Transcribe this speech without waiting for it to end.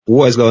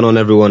What is going on,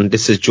 everyone?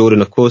 This is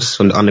Jordan, of course,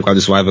 from the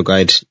Undergraduate Survivor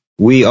Guide.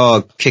 We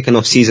are kicking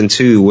off season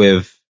 2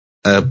 with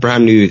a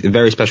brand new,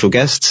 very special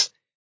guest.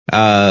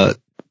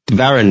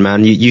 Varun,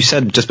 man, you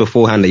said just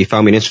beforehand that you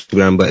found me on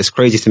Instagram, but it's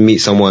crazy to meet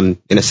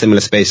someone in a similar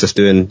space that's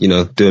doing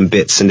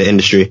bits in the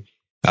industry.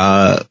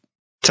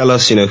 Tell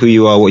us, who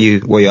you are, what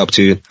you're up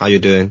to, how you're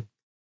doing.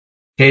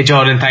 Hey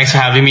Jordan, thanks for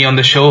having me on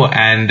the show.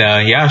 And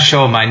yeah,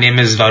 sure. My name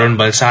is Varun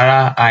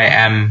Balsara. I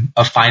am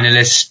a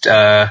finalist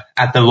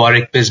at the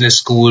Warwick Business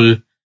School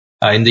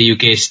in the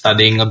UK,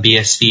 studying a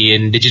BSc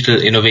in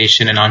Digital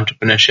Innovation and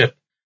Entrepreneurship.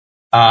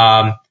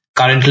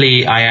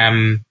 Currently, I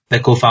am the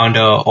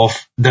co-founder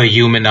of The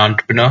Human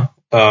Entrepreneur.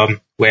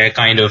 We're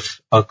kind of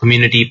a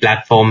community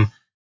platform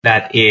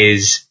that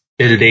is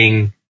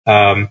building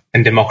and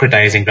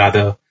democratizing,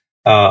 rather,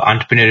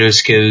 entrepreneurial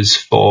skills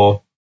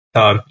for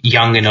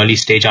young and early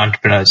stage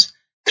entrepreneurs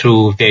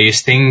through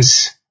various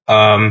things.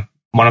 One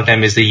of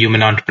them is the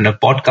Human Entrepreneur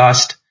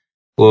Podcast.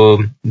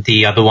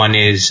 The other one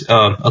is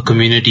a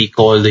community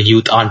called the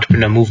Youth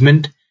Entrepreneur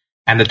Movement.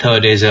 And the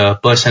third is a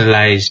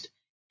personalized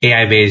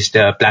AI-based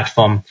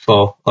platform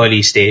for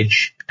early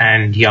stage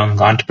and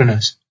young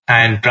entrepreneurs.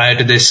 And prior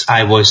to this,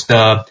 I was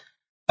the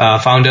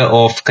founder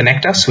of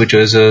Connect Us, which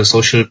was a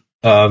social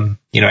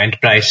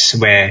enterprise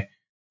where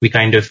we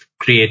kind of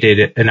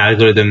created an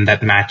algorithm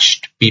that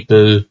matched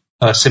people,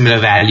 similar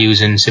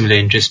values and similar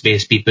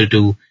interest-based people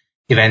to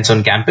events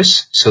on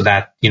campus, so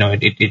that,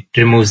 it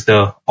removes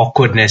the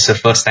awkwardness of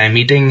first-time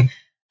meeting.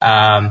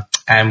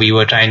 And we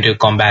were trying to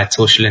combat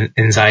social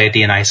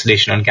anxiety and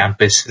isolation on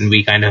campus. And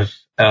we kind of,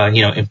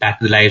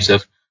 impacted the lives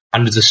of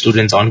hundreds of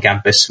students on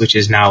campus, which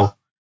is now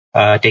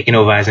taken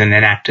over as an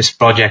Enactus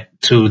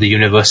project through the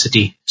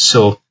university.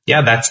 So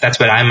yeah, that's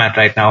where I'm at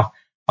right now.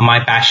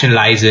 My passion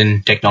lies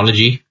in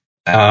technology,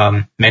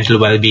 mental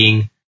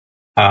well-being,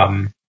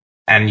 and,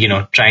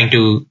 trying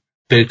to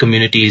build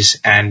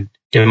communities and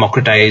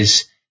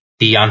democratize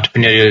the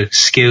entrepreneurial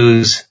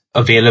skills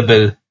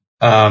available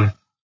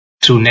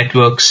through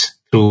networks,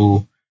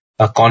 through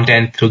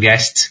content, through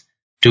guests,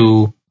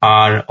 to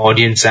our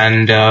audience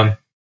and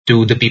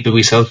to the people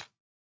we serve.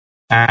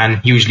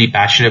 And hugely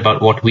passionate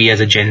about what we as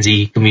a Gen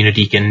Z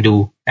community can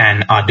do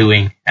and are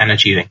doing and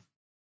achieving.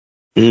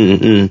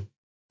 Mm-hmm.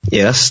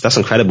 Yeah, that's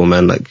incredible,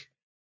 man. Like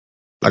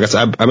I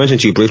said, I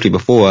mentioned to you briefly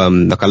before, I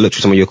looked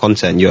through some of your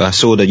content. I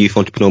saw the Youth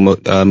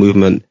Entrepreneur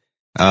movement.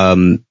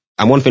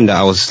 And one thing that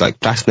I was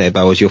fascinated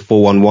by was your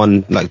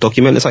 411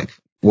 document. It's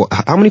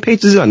how many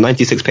pages is it?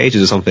 96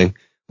 pages or something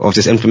of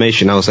this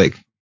information. I was like,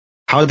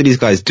 how do these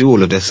guys do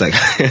all of this?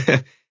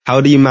 How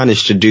do you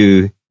manage to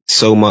do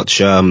so much,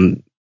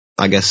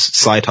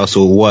 side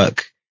hustle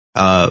work,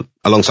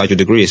 alongside your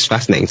degree? It's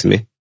fascinating to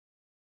me.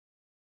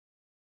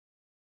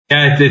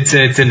 Yeah,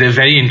 it's a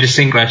very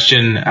interesting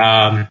question.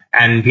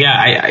 And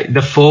yeah,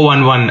 the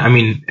 411, I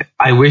mean,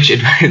 I wish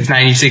it's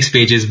 96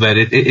 pages, but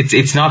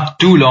it's not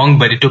too long,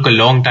 but it took a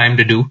long time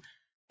to do.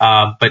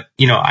 But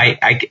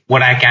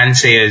what I can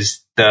say is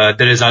the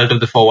result of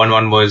the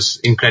 411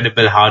 was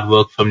incredible hard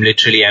work from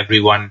literally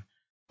everyone,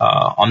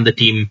 on the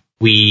team.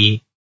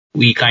 We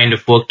kind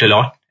of worked a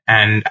lot.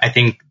 And I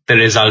think the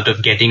result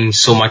of getting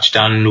so much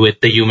done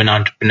with the Human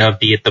Entrepreneur,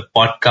 be it the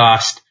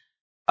podcast,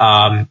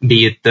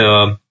 be it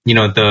the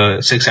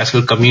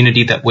successful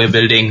community that we're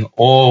building,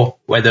 or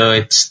whether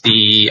it's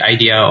the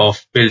idea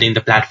of building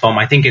the platform,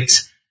 I think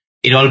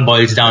it all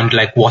boils down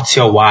to what's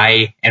your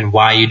why and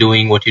why you're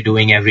doing what you're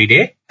doing every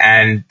day.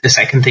 And the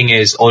second thing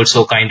is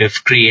also kind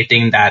of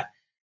creating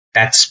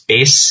that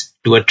space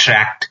to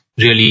attract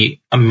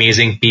really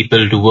amazing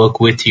people to work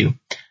with you.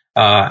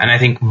 And I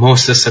think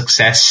most of the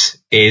success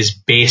is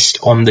based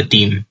on the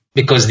team,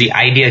 because the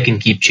idea can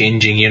keep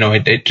changing.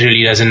 It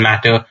really doesn't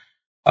matter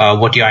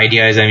what your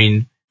idea is. I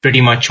mean,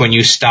 pretty much when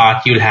you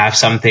start, you'll have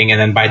something, and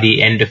then by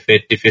the end of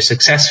it, if you're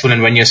successful,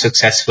 and when you're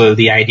successful,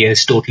 the idea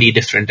is totally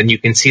different. And you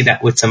can see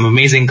that with some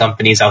amazing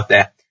companies out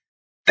there.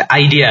 The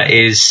idea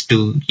is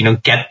to,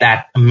 get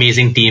that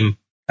amazing team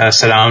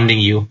surrounding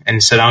you,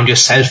 and surround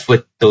yourself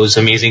with those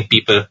amazing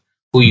people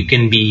who you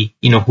can be,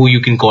 who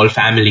you can call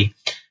family.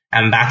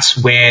 And that's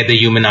where the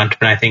Human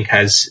Entrepreneur, I think,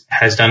 has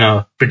done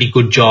a pretty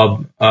good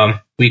job.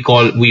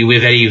 We're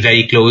very,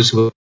 very close.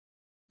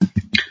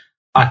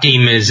 Our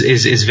team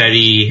is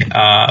very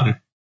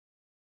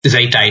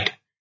tight,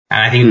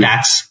 and I think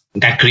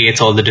that creates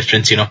all the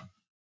difference.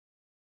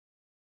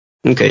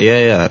 Okay,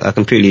 yeah, I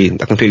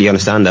completely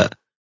understand that.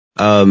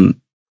 I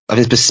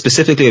think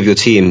specifically of your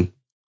team,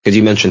 because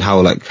you mentioned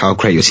how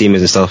great your team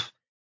is and stuff,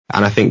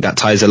 and I think that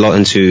ties a lot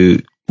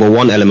into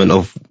one element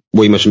of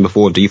what you mentioned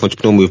before, the Youth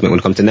Entrepreneur movement when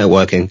it comes to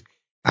networking,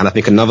 and I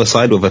think another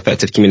side of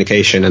effective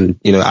communication and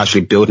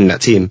actually building that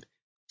team.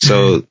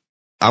 So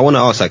I want to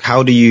ask,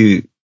 how do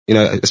you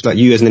it's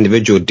you as an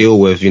individual deal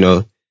with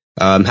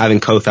having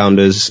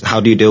co-founders? How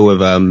do you deal with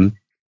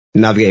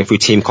navigating through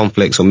team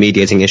conflicts or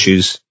mediating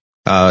issues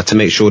to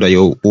make sure that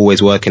you're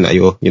always working at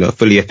your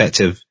fully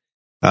effective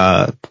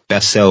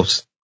best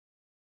selves?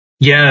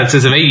 Yeah, it's a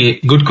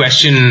very good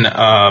question,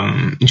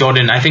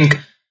 Jordan. I think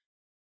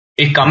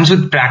it comes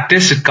with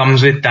practice. It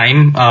comes with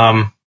time.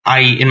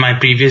 in my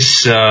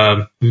previous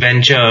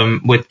venture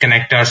with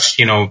Connect Us,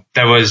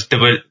 there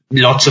were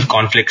lots of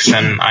conflicts,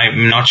 and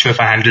I'm not sure if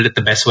I handled it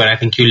the best way. I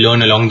think you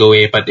learn along the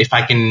way, but if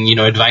I can,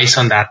 advise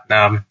on that,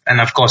 and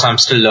of course I'm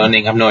still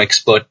learning, I'm no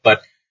expert,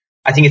 but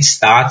I think it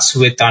starts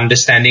with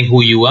understanding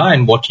who you are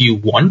and what you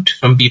want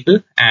from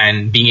people,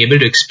 and being able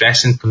to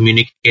express and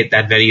communicate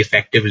that very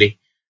effectively.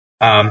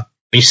 When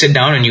you sit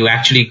down and you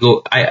actually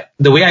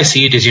the way I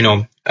see it is,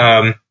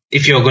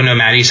 if you're going to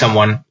marry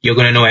someone, you're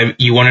going to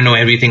you want to know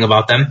everything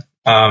about them,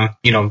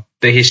 the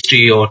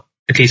history, or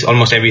at least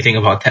almost everything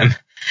about them.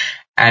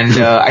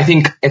 And I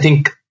think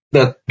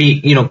the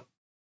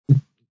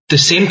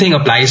same thing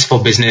applies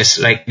for business.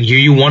 Like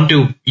you want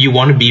to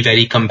be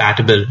very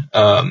compatible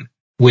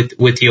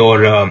with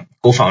your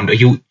co-founder.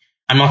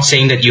 I'm not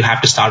saying that you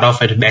have to start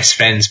off as best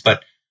friends,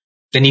 but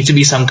there needs to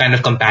be some kind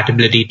of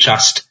compatibility,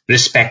 trust,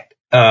 respect,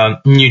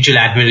 mutual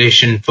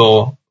admiration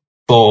for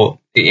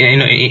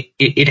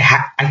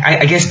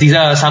I guess these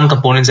are some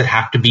components that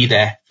have to be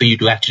there for you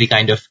to actually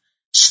kind of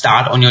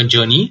start on your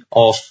journey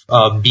of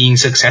being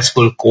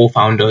successful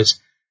co-founders.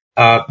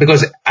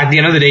 Because at the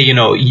end of the day,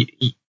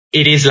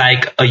 it is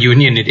like a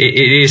union. It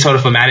is sort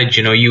of a marriage.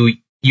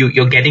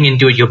 You're getting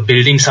into it. You're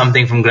building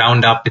something from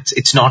ground up.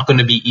 It's not going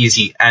to be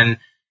easy. And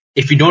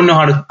if you don't know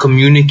how to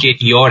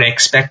communicate your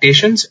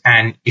expectations,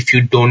 and if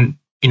you don't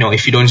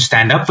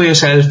stand up for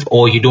yourself,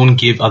 or you don't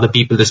give other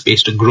people the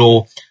space to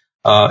grow,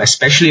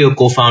 especially your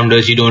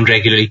co-founders, you don't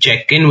regularly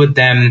check in with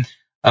them,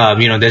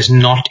 there's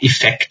not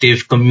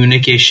effective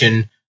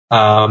communication,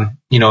 I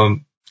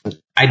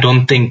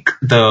don't think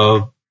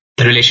the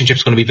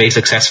relationship's going to be very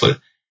successful.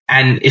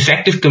 And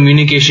effective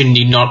communication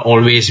need not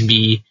always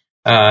be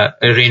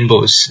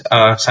rainbows,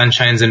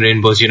 sunshines and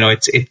rainbows.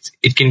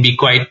 It can be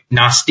quite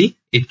nasty.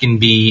 It can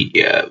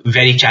be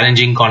very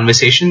challenging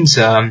conversations,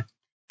 and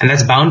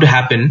that's bound to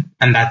happen.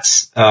 And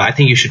that's I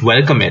think you should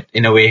welcome it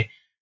in a way,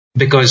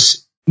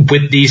 because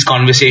with these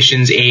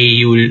conversations,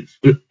 you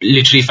will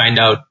literally find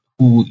out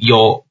who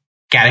your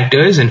character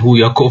is and who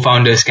your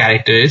co-founder's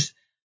character is.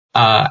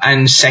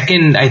 And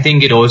second, I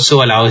think it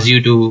also allows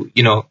you to,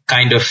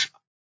 kind of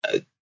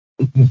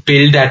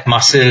build that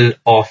muscle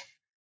of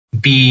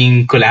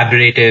being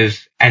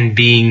collaborative and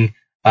being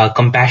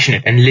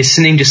compassionate and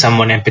listening to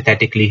someone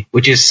empathetically,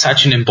 which is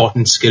such an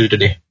important skill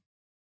today.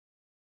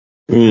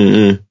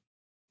 Mm-hmm.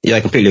 Yeah,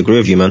 I completely agree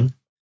with you, man.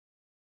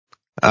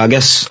 I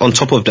guess on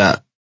top of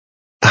that,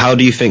 how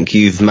do you think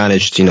you've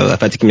managed,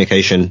 effective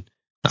communication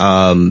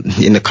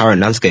in the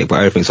current landscape where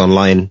everything's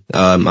online?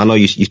 I know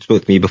you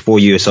spoke to me before.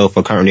 You yourself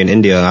are currently in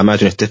India. I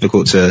imagine it's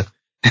difficult to,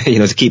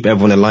 to keep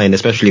everyone in line,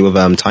 especially with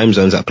time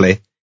zones at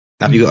play.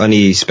 Have you got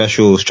any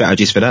special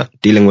strategies for that,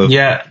 dealing with,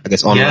 I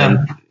guess,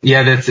 online?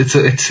 Yeah,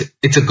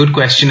 it's a good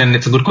question, and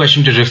it's a good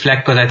question to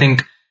reflect, because I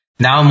think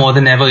now more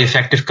than ever,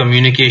 effective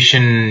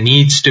communication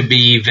needs to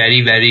be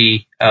very,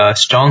 very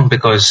strong,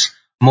 because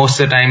most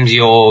of the times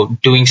you're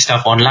doing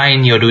stuff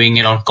online, you're doing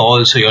it on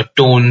calls, so your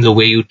tone, the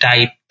way you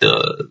type,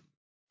 the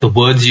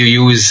words you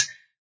use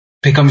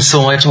becomes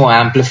so much more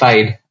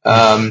amplified.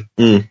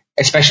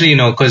 Especially,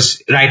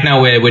 because right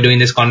now we're doing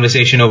this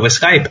conversation over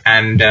Skype,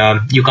 and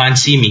you can't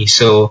see me.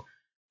 So,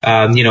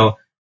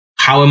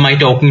 how am I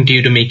talking to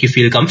you to make you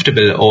feel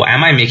comfortable? Or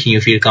am I making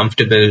you feel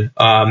comfortable?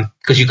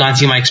 Because you can't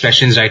see my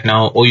expressions right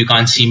now, or you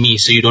can't see me,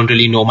 so you don't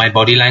really know my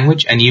body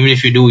language. And even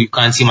if you do, you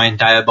can't see my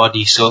entire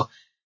body.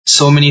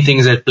 So many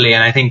things at play.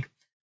 And I think,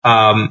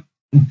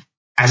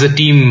 as a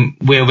team,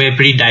 we're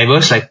pretty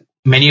diverse. Like,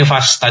 many of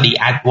us study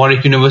at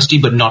Warwick University,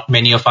 but not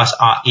many of us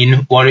are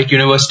in Warwick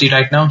University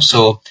right now.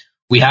 So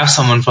we have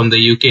someone from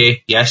the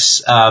UK,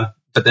 yes,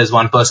 but there's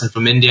one person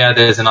from India,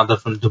 there's another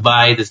from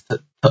Dubai, there's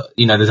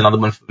another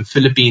one from the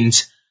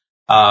Philippines.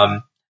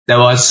 There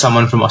was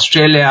someone from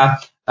Australia.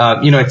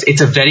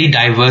 It's a very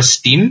diverse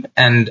team,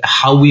 and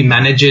how we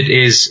manage it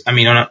is,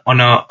 on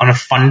a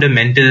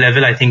fundamental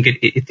level, I think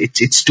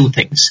it's two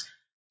things.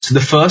 So the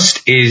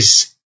first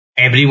is,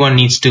 everyone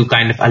needs to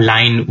kind of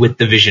align with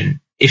the vision.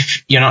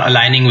 If you're not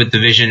aligning with the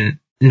vision,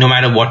 no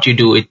matter what you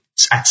do,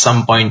 it's at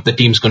some point the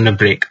team's going to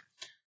break.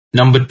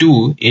 Number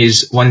two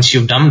is, once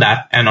you've done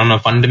that, and on a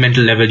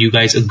fundamental level, you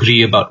guys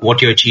agree about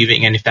what you're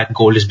achieving, and if that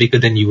goal is bigger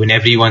than you and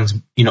everyone's,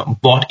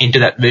 bought into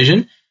that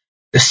vision.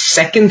 The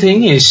second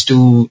thing is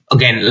to,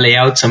 again, lay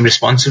out some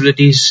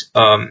responsibilities,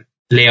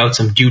 lay out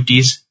some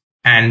duties.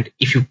 And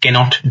if you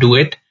cannot do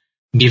it,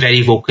 be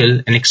very vocal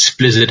and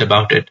explicit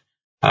about it.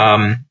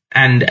 And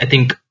I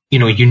think,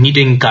 you need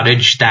to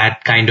encourage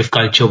that kind of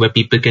culture where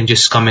people can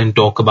just come and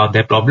talk about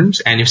their problems.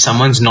 And if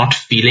someone's not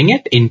feeling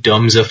it, in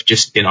terms of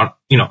just, they're not,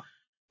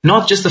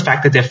 not just the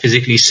fact that they're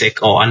physically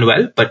sick or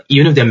unwell, but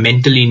even if they're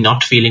mentally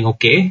not feeling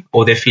okay,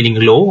 or they're feeling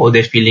low, or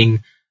they're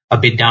feeling a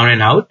bit down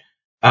and out,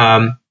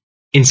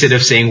 instead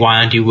of saying, why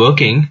aren't you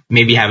working?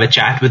 Maybe have a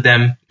chat with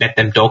them, let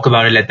them talk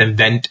about it, let them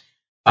vent.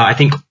 I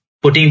think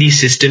putting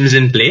these systems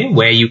in play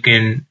where you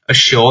can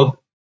assure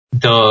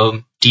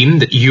the team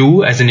that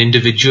you as an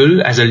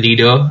individual, as a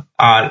leader,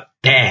 are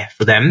there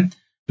for them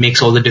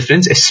makes all the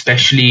difference,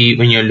 especially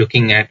when you're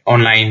looking at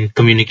online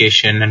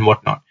communication and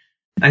whatnot.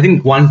 I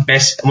think one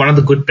of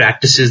the good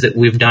practices that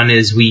we've done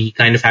is we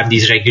kind of have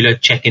these regular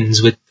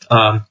check-ins with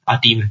our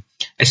team,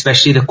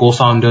 especially the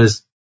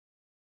co-founders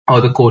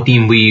or the core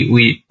team.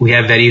 We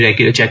have very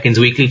regular check-ins,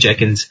 weekly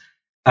check-ins,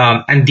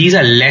 and these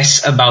are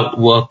less about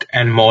work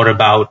and more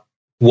about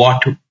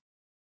what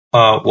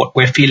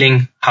we're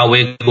feeling, how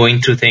we're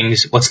going through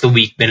things, what's the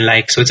week been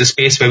like. So it's a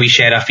space where we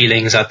share our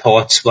feelings, our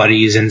thoughts,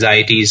 worries,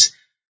 anxieties,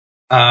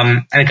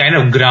 and it kind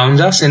of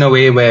grounds us in a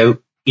way where,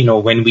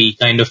 when we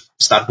kind of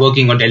start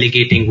working or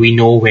delegating, we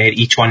know where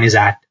each one is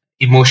at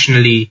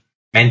emotionally,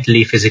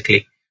 mentally,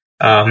 physically.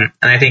 And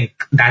I think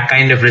that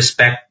kind of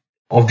respect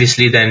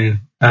obviously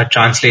then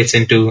translates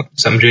into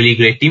some really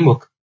great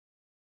teamwork.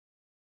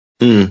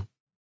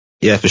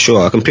 Yeah, for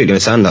sure. I completely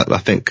understand that. I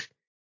think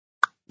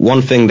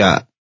one thing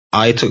that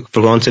I took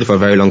for granted for a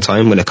very long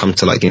time when it comes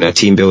to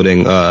team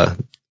building,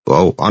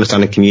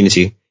 understanding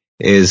community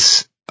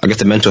is, I guess,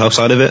 the mental health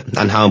side of it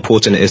and how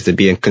important it is to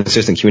be in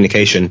consistent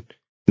communication,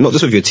 not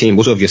just with your team,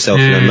 but also with yourself,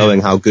 knowing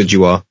how good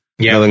you are,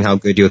 knowing how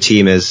good your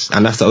team is.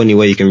 And that's the only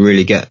way you can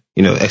really get,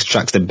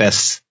 extract the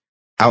best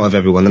out of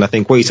everyone. And I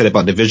think what you said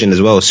about the vision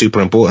as well is super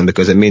important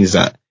because it means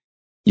that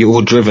you're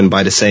all driven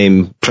by the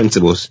same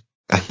principles.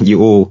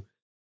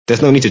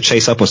 There's no need to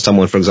chase up on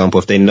someone, for example,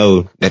 if they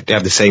know that they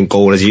have the same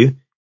goal as you.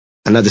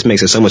 And that just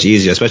makes it so much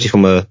easier, especially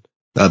from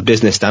a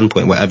business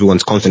standpoint where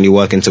everyone's constantly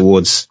working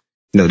towards,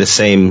 the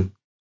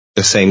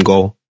same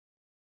goal.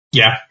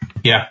 Yeah.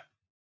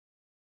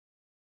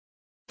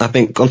 I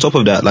think on top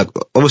of that,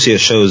 obviously it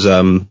shows,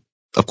 of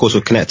course,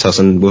 with Connect Us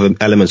and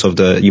with elements of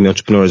the You Me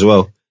Entrepreneur as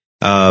well.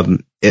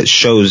 It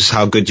shows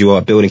how good you are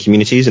at building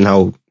communities and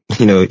how,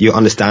 your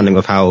understanding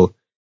of how,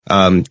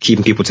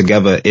 keeping people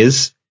together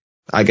is.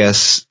 I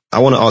guess I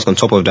want to ask on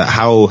top of that,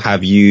 how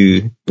have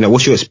you,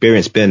 what's your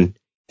experience been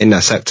in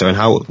that sector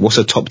and what's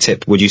a top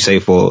tip would you say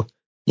for,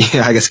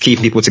 I guess,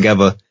 keeping people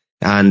together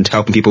and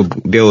helping people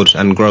build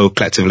and grow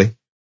collectively?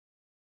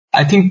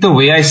 I think the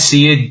way I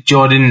see it,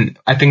 Jordan,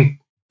 I think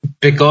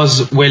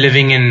because we're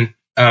living in,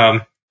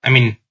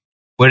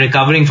 we're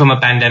recovering from a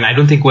pandemic. I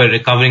don't think we're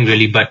recovering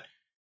really, but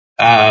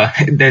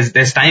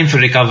there's time for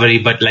recovery.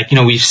 But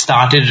we've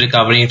started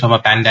recovering from a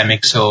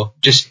pandemic. So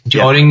just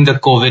during the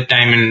COVID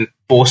time and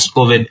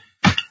post-COVID,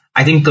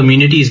 I think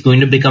community is going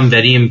to become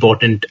very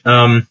important.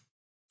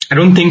 I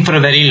don't think for a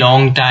very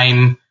long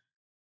time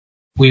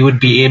we would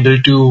be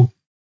able to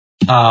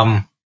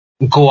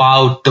go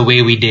out the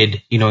way we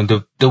did.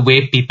 The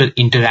way people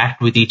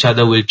interact with each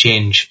other will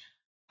change.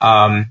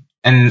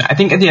 And I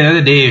think at the end of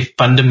the day,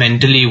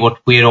 fundamentally what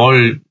we're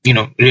all,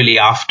 really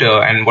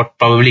after and what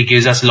probably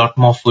gives us a lot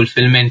more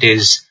fulfillment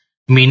is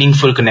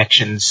meaningful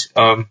connections.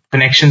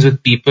 Connections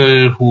with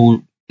people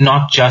who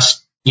not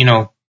just,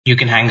 you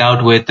can hang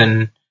out with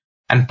and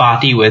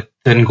party with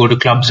and go to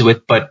clubs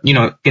with, but,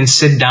 can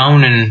sit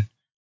down and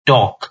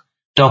talk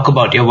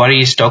about your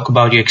worries, talk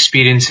about your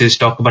experiences,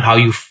 talk about how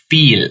you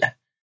feel.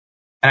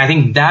 And I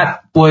think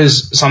that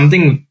was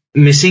something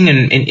missing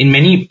in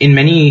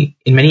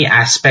many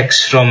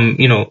aspects from,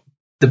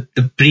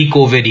 the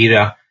pre-COVID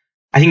era.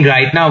 I think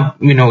right now,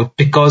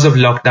 because of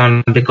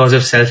lockdown, because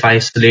of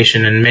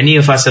self-isolation, and many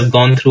of us have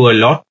gone through a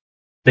lot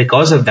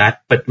because of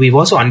that, but we've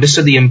also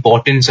understood the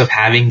importance of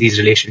having these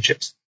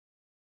relationships.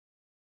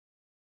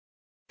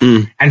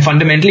 And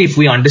fundamentally, if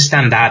we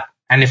understand that,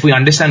 and if we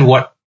understand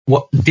what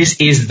this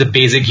is the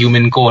basic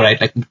human core,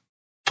 right?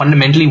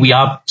 Fundamentally, we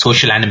are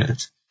social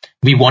animals.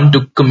 We want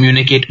to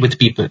communicate with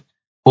people,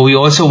 but we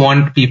also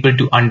want people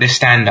to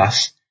understand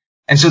us.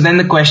 And so then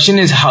the question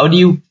is, how do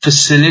you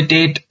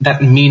facilitate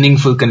that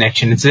meaningful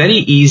connection? It's very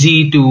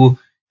easy to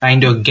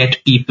kind of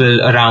get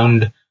people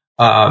around,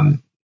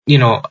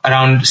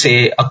 around,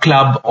 say, a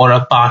club or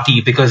a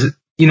party because,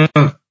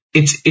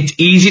 it's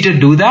easy to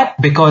do that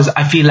because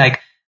I feel like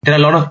there are a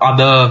lot of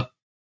other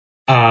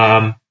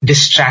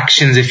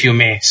distractions, if you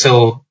may.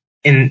 So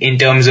in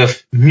terms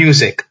of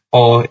music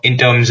or in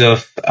terms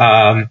of,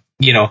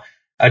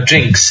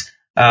 drinks.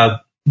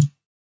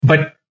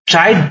 But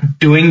try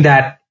doing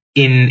that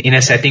in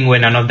a setting where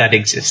none of that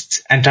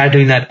exists and try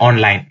doing that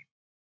online.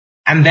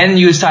 And then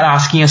you start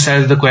asking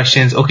yourself the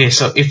questions, okay,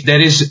 so if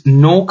there is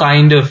no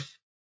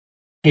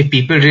if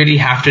people really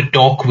have to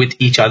talk with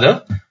each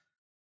other,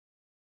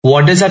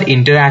 what does that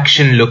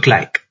interaction look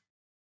like?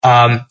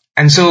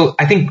 And so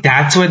I think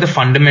that's where the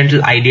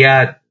fundamental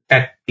idea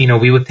that,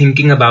 we were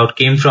thinking about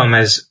came from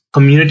as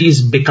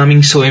communities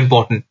becoming so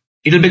important.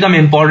 It'll become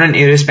important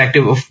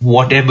irrespective of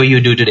whatever you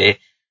do today.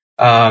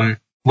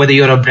 Whether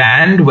you're a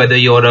brand, whether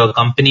you're a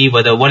company,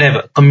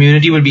 whatever,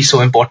 community will be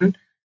so important.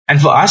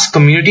 And for us,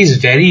 community is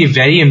very,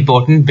 very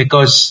important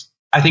because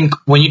I think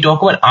when you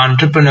talk about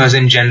entrepreneurs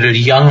in general,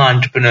 young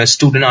entrepreneurs,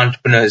 student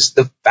entrepreneurs,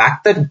 the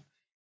fact that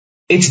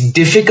it's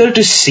difficult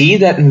to see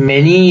that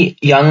many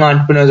young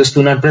entrepreneurs or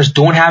student entrepreneurs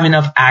don't have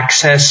enough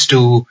access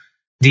to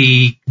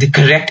the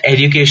correct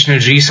educational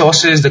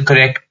resources, the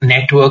correct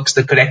networks,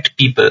 the correct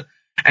people.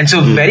 And so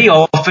very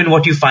often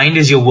what you find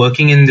is you're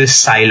working in this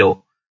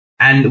silo.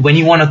 And when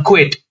you want to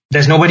quit,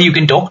 there's nobody you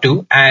can talk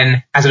to.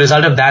 And as a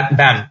result of that,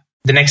 bam,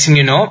 the next thing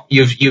you know,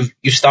 you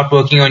start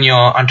working on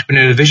your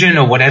entrepreneurial vision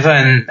or whatever,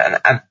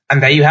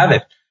 and there you have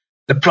it.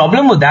 The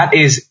problem with that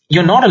is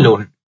you're not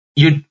alone.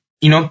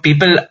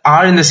 People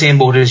are in the same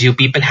boat as you.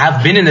 People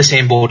have been in the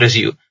same boat as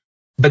you.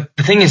 But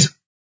the thing is,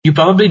 you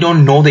probably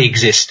don't know they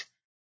exist.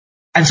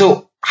 And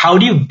so how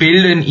do you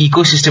build an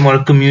ecosystem or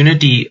a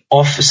community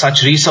of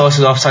such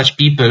resources, of such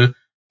people,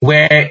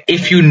 where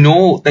if you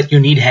know that you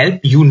need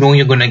help, you know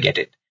you're going to get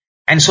it?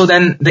 And so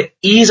then the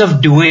ease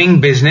of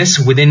doing business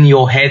within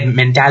your head,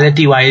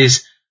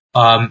 mentality-wise,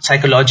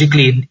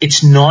 psychologically,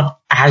 it's not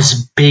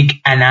as big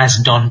and as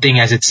daunting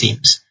as it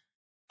seems.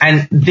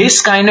 And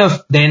this kind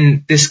of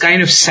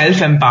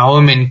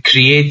self-empowerment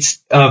creates,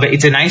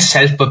 it's a nice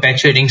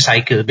self-perpetuating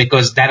cycle,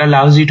 because that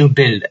allows you to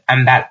build.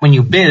 And that when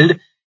you build,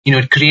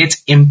 it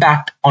creates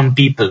impact on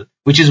people,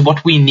 which is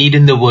what we need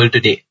in the world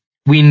today.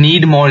 We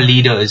need more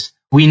leaders.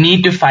 We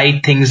need to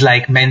fight things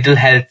like mental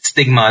health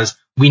stigmas.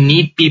 We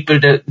need people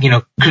to,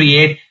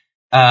 create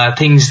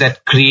things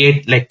that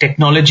create like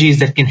technologies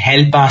that can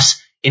help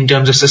us in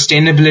terms of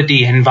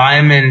sustainability,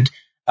 environment,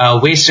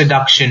 waste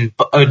reduction,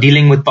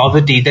 dealing with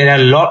poverty. There are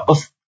a lot of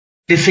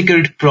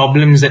difficult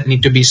problems that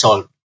need to be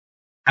solved.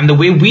 And the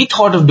way we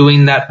thought of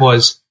doing that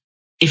was,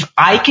 if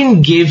I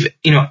can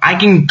I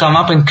can come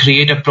up and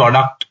create a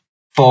product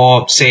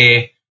for,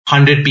 say,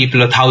 100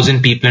 people or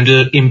 1,000 people, and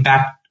it'll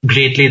impact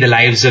greatly the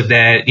lives of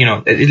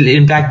it'll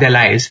impact their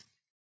lives.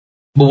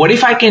 But what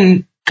if I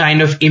can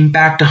kind of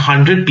impact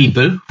 100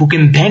 people who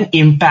can then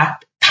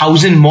impact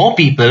 1,000 more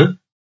people,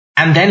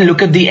 and then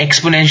look at the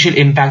exponential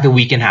impact that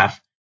we can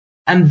have?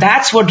 And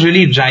that's what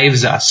really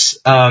drives us.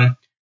 And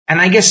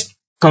I guess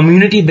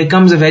community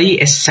becomes a very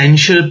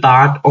essential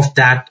part of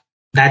that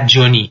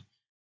journey.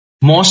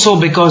 More so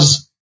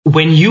because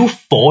when you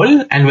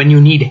fall and when you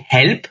need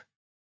help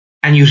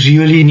and you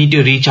really need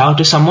to reach out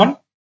to someone,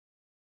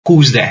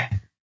 who's there?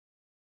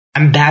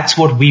 And that's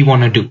what we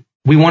want to do.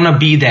 We want to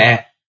be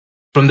there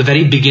from the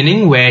very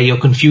beginning, where you're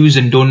confused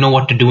and don't know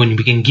what to do, and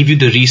we can give you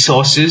the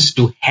resources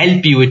to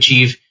help you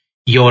achieve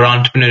your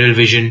entrepreneurial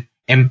vision,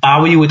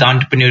 empower you with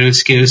entrepreneurial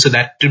skills, so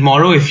that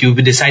tomorrow, if you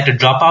decide to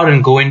drop out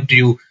and go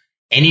into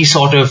any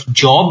sort of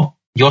job,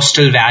 you're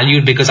still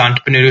valued, because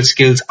entrepreneurial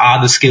skills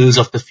are the skills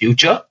of the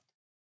future.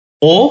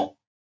 Or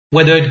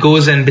whether it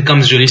goes and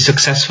becomes really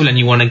successful and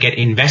you want to get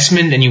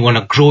investment and you want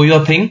to grow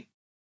your thing,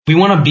 we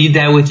want to be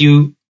there with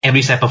you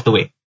every step of the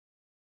way.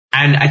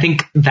 And I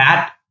think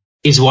that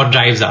is what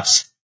drives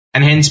us.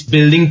 And hence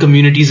building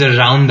communities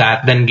around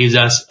that then gives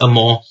us a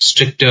more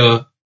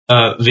stricter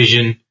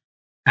vision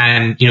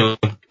and,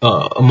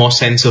 a more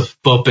sense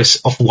of purpose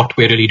of what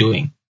we're really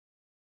doing.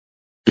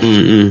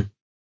 Mm-mm.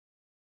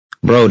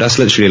 Bro, that's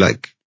literally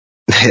like,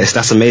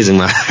 that's amazing,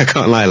 man. I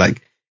can't lie.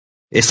 Like,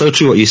 it's so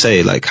true what you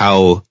say, like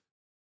how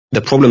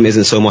the problem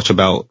isn't so much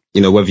about,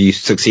 whether you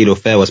succeed or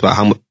fail. It's about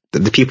how much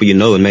the people you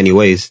know in many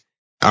ways.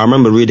 I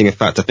remember reading a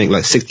fact, I think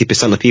like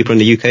 60% of people in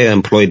the UK are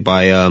employed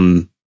by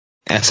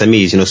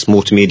SMEs,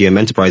 small to medium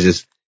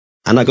enterprises.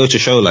 And that goes to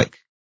show, like,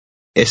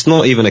 it's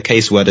not even a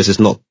case where this is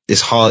not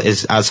as hard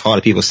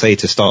as people say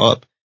to start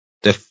up.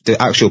 The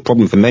actual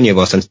problem for many of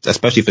us, and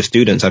especially for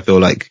students, I feel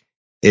like,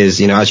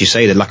 is, as you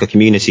say, the lack of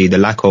community, the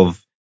lack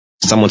of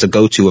someone to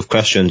go to with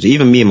questions.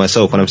 Even me and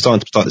myself, when I'm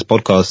starting to start this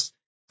podcast,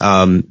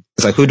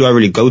 it's like, who do I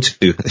really go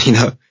to?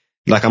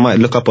 Like I might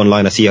look up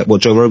online, I see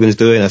what Joe Rogan's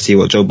doing, I see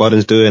what Joe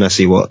Budden's doing, I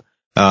see what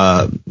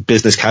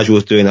business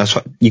casuals doing. That's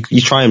what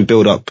you try and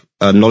build up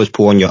a knowledge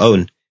pool on your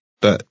own,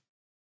 but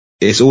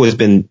it's always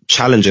been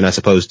challenging, I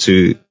suppose,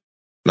 to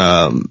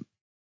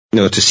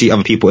to see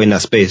other people in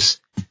that space,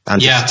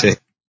 and just to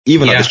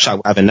even like this chat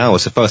we're having now.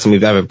 It's the first time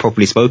we've ever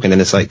properly spoken,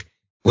 and it's like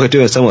we're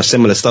doing so much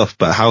similar stuff,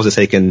 but how's it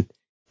taken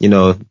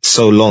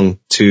so long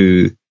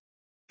to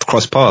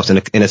cross paths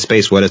in a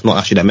space where there's not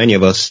actually that many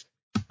of us?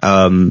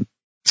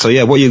 So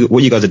yeah, what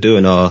you guys are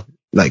doing are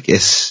like,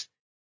 it's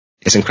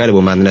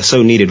incredible, man, and they're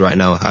so needed right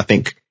now. I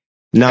think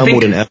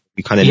more than ever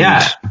we kind of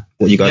need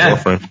what you guys are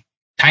offering.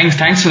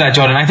 Thanks for that,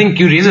 Jordan. I think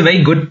you raise a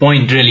very good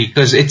point, really,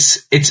 because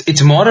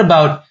it's more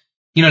about,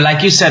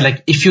 like you said,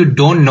 like if you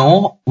don't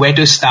know where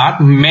to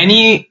start,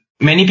 many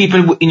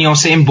people in your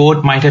same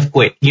boat might have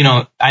quit.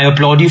 I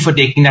applaud you for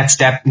taking that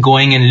step,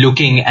 going and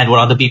looking at what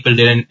other people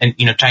did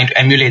and trying to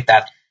emulate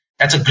that.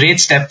 That's a great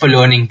step for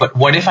learning. But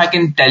what if I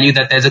can tell you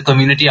that there's a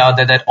community out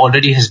there that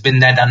already has been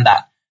there, done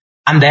that?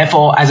 And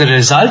therefore, as a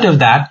result of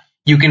that,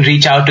 you can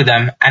reach out to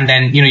them, and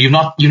then, you've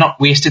not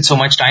wasted so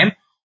much time,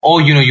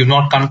 or, you've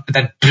not come to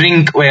that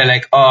brink where you're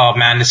like, oh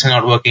man, this is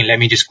not working, let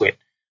me just quit.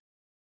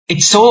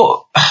 It's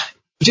so,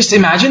 just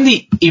imagine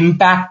the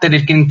impact that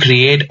it can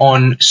create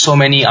on so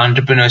many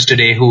entrepreneurs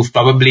today who've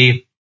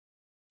probably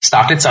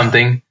started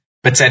something,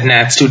 but said,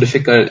 nah, it's too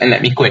difficult and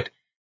let me quit.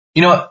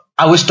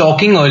 I was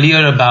talking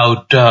earlier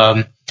about,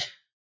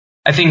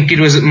 I think it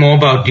was more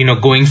about,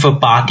 going for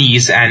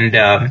parties and,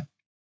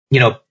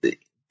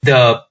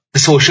 the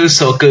social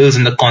circles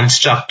and the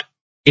construct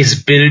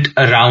is built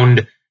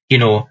around,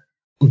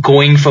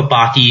 going for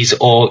parties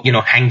or,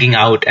 hanging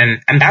out.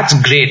 And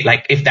that's great.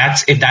 Like if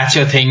that's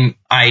your thing,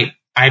 I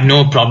have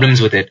no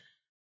problems with it.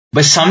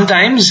 But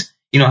sometimes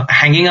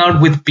hanging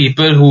out with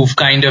people who've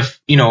kind of,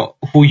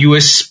 who you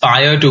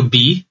aspire to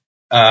be,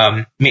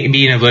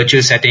 maybe in a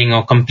virtual setting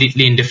or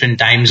completely in different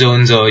time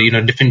zones or,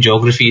 different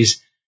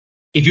geographies.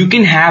 If you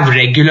can have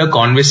regular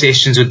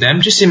conversations with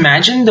them, just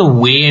imagine the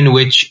way in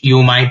which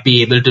you might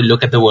be able to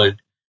look at the world.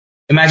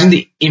 Imagine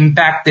the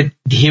impact that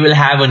he will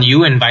have on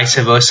you and vice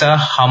versa,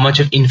 how much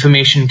of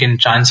information can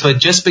transfer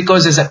just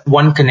because there's that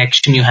one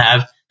connection you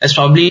have that's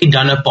probably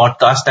done a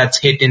podcast that's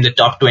hit in the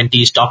top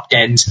 20s, top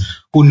 10s,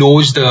 who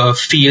knows the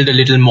field a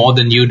little more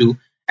than you do.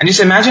 And just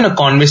imagine a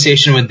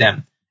conversation with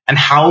them and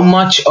how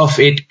much of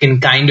it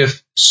can kind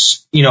of,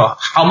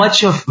 how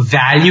much of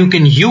value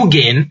can you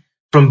gain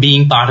from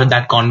being part of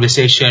that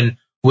conversation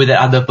with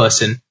the other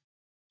person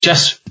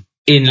just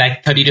in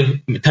like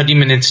 30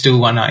 minutes to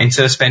 1 hour,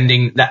 instead of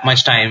spending that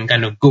much time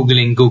kind of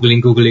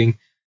Googling,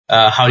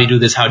 how do you do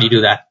this, how do you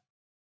do that?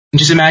 And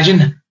just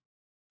imagine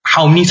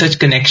how many such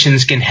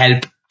connections can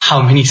help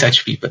how many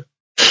such people.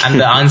 And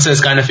the answer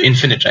is kind of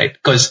infinite, right?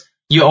 Because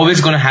you're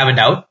always going to have a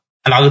doubt.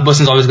 Another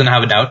person's always going to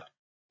have a doubt.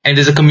 And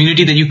there's a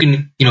community that you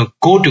can,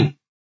 go to,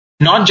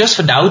 not just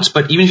for doubts,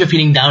 but even if you're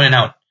feeling down and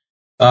out.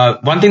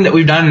 One thing that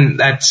we've done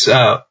that's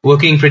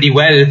working pretty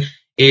well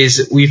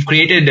is we've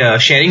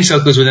created sharing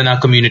circles within our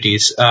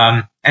communities.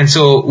 And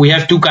so we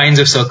have two kinds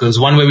of circles.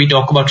 One where we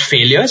talk about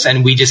failures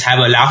and we just have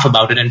a laugh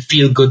about it and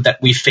feel good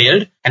that we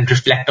failed and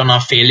reflect on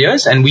our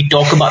failures. And we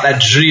talk about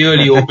that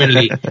really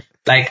openly.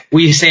 Like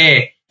we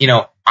say,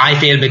 I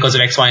failed because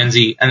of X, Y, and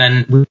Z. And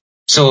then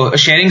so a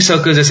sharing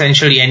circle is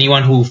essentially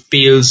anyone who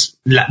feels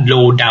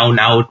low, down,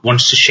 out,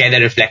 wants to share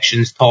their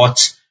reflections,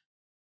 thoughts.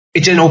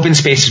 It's an open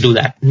space to do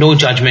that. No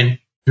judgment.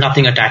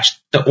 Nothing attached.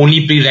 The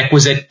only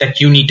prerequisite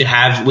that you need to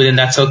have within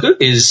that circle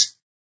is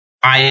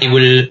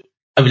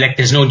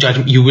there's no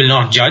judgment. You will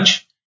not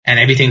judge, and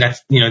everything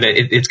that's,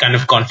 it's kind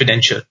of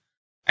confidential.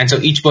 And so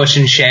each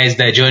person shares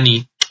their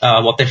journey,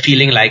 what they're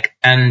feeling like,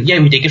 and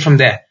we take it from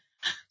there.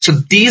 So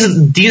these are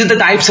the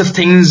types of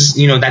things,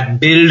 that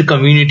build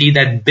community,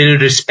 that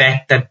build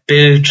respect, that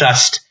build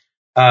trust,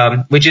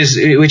 which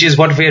is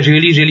what we're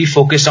really, really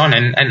focused on.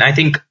 And I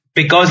think,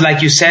 because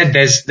like you said,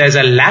 there's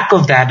a lack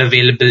of that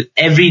available.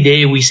 Every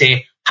day we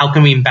say, how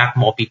can we impact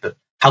more people?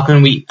 How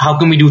can we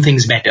do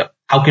things better?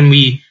 How can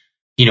we,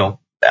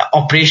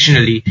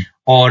 operationally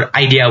or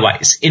idea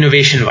wise,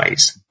 innovation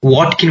wise,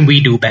 what can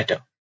we do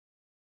better?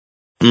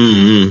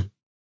 Mm-hmm.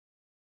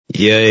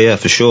 Yeah,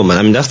 for sure, man.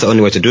 I mean, that's the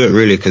only way to do it,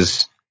 really,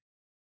 because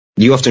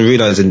you often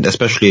realize, and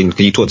especially because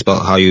you talked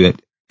about how you're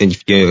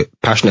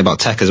passionate about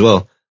tech as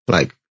well,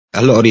 like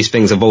a lot of these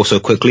things evolve so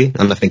quickly,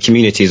 and I think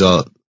communities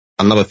are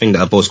another thing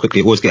that evolves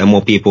quickly, always getting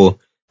more people,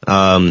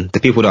 the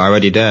people that are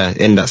already there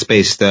in that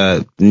space,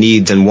 their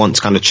needs and wants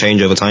kind of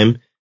change over time.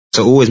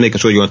 So always making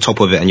sure you're on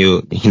top of it and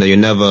you're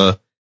never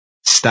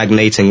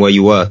stagnating where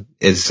you were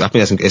I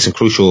think it's a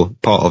crucial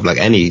part of like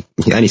any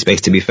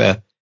space, to be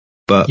fair.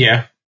 But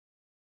yeah,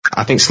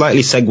 I think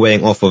slightly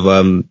segueing off of,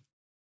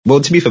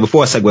 well, to be fair,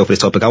 before I segue for this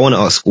topic, I want to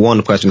ask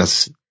one question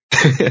that's,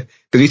 because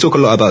we talk a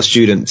lot about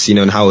students,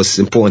 and how it's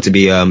important to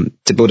be,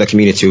 to build a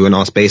community in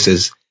our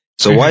spaces.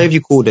 So why have you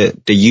called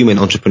it the human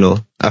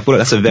entrepreneur? I feel like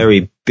that's a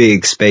very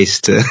big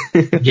space to.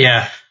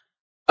 Yeah.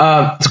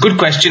 It's a good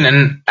question.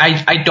 And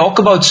I talk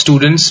about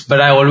students, but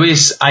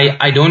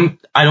I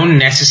don't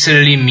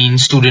necessarily mean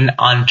student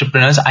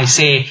entrepreneurs. I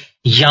say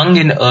young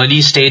and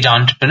early stage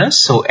entrepreneurs.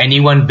 So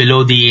anyone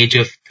below the age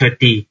of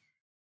 30.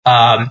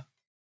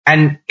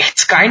 And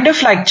it's kind of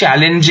like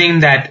challenging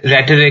that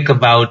rhetoric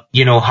about,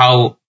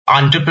 how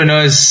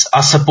entrepreneurs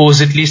are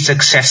supposedly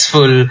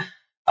successful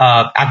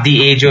at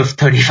the age of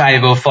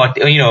 35 or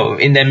 40,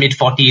 in their mid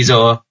 40s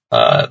or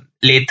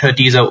late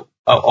 30s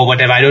or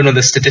whatever. I don't know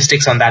the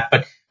statistics on that,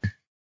 but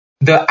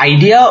the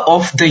idea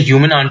of the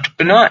human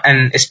entrepreneur,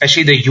 and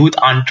especially the youth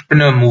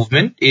entrepreneur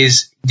movement,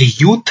 is the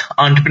youth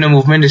entrepreneur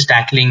movement is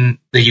tackling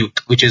the youth,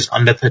 which is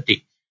under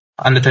 30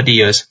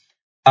 years.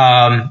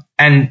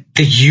 And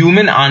the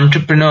human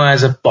entrepreneur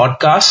as a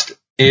podcast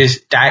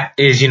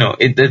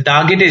the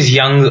target is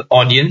young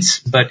audience,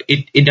 but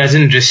it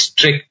doesn't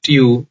restrict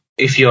you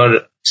if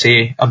you're,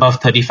 say,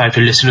 above 35 to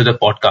listen to the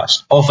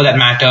podcast, or for that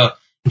matter,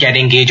 get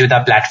engaged with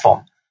our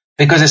platform.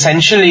 Because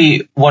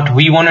essentially what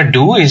we want to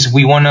do is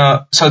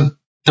so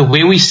the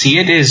way we see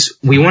it is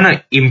we want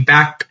to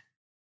impact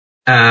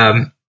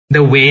the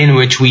way in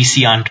which we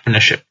see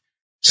entrepreneurship.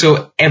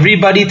 So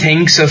everybody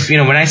thinks of,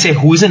 when I say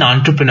who's an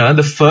entrepreneur,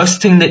 the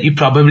first thing that you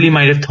probably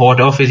might have thought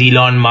of is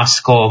Elon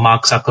Musk or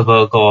Mark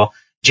Zuckerberg or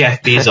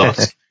Jeff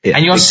Bezos.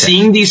 And you're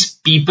seeing these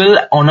people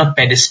on a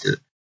pedestal.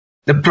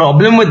 The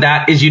problem with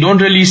that is you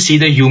don't really see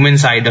the human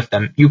side of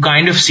them. You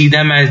kind of see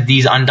them as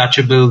these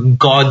untouchable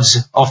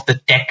gods of the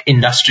tech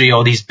industry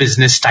or these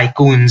business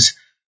tycoons.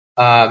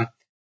 The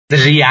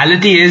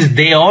reality is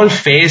they all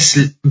face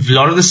a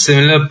lot of the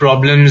similar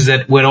problems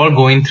that we're all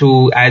going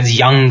through as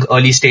young,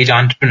 early stage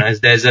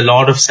entrepreneurs. There's a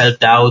lot of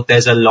self-doubt.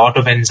 There's a lot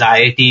of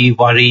anxiety,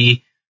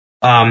 worry.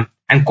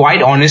 And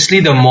quite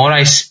honestly, the more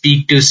I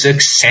speak to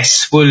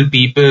successful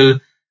people,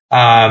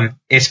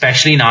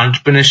 especially in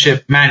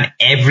entrepreneurship, man,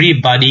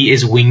 everybody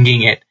is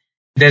winging it.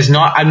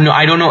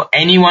 I don't know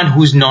anyone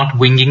who's not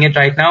winging it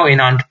right now in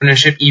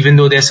entrepreneurship, even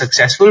though they're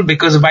successful,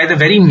 because by the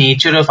very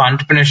nature of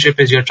entrepreneurship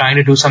is you're trying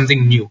to do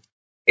something new.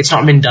 It's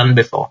not been done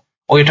before,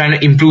 or you're trying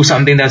to improve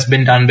something that's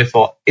been done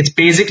before. It's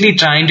basically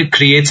trying to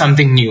create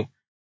something new.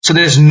 So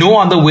there's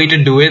no other way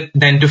to do it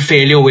than to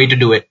fail your way to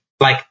do it.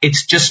 Like,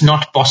 it's just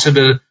not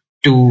possible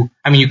you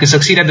can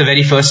succeed at the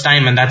very first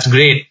time and that's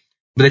great,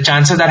 but the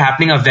chances of that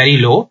happening are very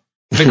low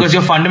because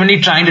you're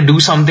fundamentally trying to do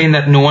something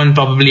that no one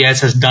probably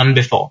else has done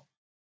before.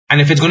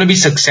 And if it's going to be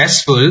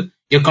successful,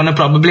 you're going to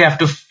probably have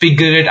to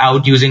figure it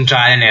out using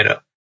trial and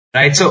error,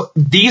 right? So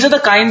these are the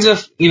kinds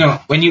of,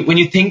 when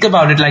you think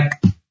about it, like,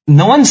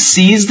 no one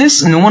sees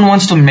this, no one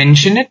wants to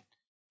mention it.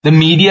 The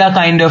media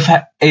kind of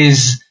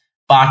is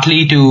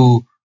partly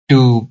to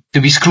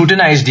be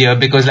scrutinized here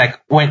because,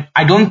 like, when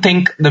I don't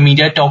think the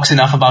media talks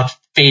enough about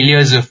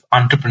failures of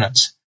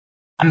entrepreneurs,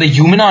 and the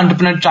human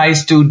entrepreneur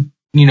tries to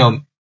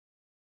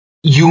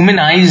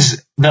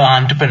humanize the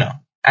entrepreneur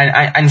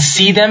and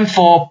see them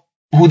for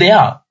who they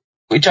are,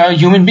 which are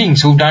human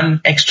beings who've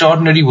done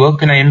extraordinary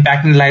work and are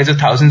impacting the lives of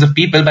thousands of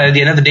people. But at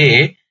the end of the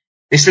day,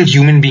 they're still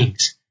human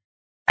beings,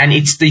 and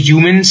it's the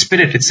human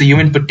spirit, it's the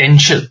human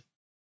potential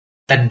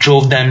that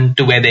drove them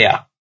to where they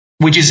are,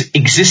 which is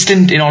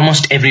existent in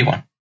almost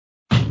everyone.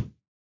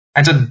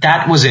 And so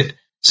that was it.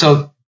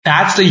 So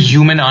that's the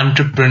Human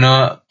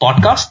Entrepreneur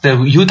podcast, the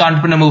Youth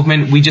Entrepreneur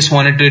Movement. We just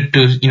wanted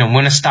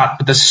to start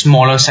with a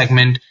smaller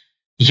segment.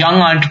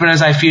 Young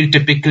entrepreneurs, I feel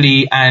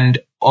typically, and,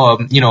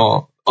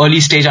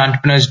 early stage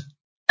entrepreneurs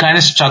kind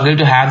of struggle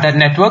to have that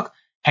network.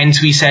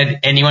 Hence, we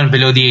said anyone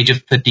below the age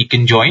of 30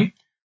 can join.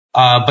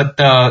 But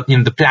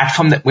the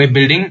platform that we're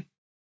building,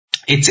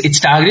 it's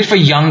targeted for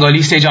young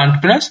early stage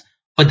entrepreneurs,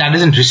 but that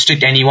doesn't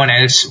restrict anyone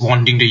else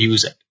wanting to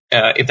use it,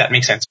 if that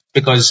makes sense.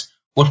 Because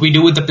what we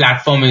do with the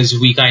platform is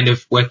we're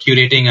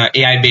curating an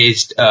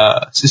AI-based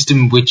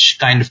system which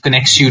kind of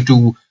connects you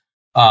to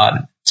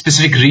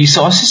specific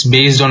resources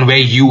based on where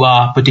you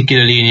are,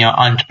 particularly in your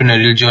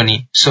entrepreneurial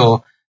journey.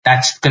 So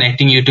that's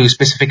connecting you to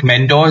specific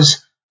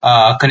mentors,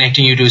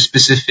 connecting you to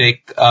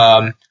specific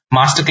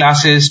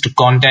masterclasses, to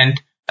content.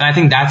 And I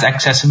think that's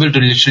accessible to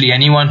literally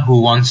anyone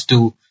who wants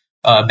to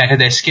better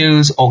their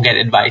skills or get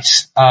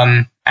advice.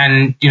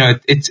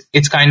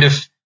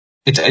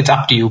 It's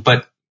up to you,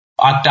 but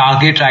our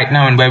target right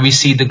now and where we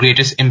see the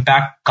greatest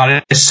impact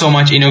currently is so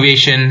much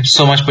innovation,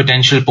 so much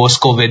potential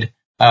post-COVID.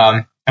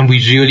 And we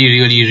really,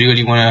 really,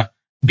 really want to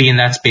be in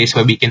that space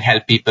where we can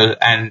help people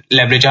and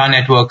leverage our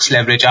networks,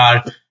 leverage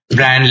our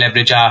brand,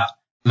 leverage our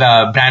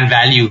brand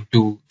value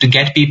to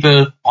get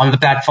people on the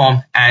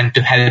platform and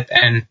to help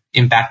and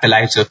impact the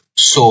lives of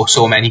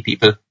so many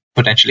people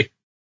potentially.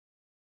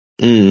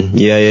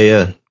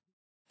 Yeah.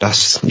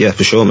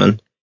 For sure,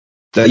 man.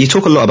 You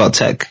talk a lot about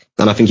tech,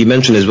 and I think you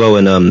mentioned as well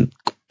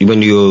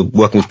when you were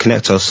working with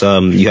Connectus,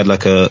 you had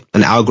like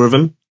an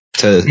algorithm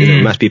to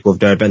match people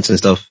with their events and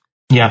stuff.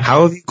 Yeah.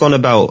 How have you gone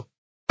about,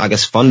 I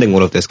guess, funding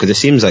all of this? Because it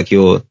seems like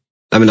I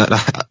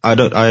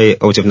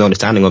obviously have no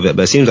understanding of it,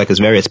 but it seems like it's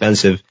very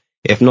expensive,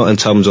 if not in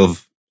terms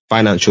of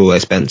financial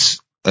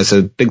expense. It's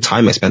a big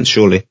time expense,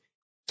 surely.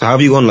 So how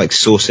have you gone like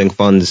sourcing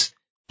funds,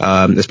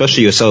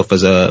 especially yourself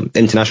as a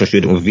international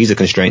student with visa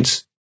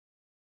constraints?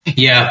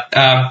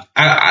 Yeah,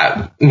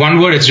 one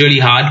word, it's really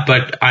hard,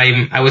 but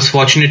I was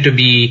fortunate to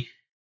be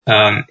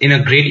in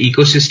a great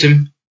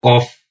ecosystem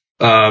of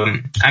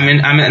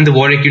I'm in the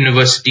Warwick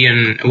University,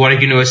 and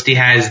Warwick University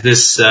has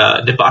this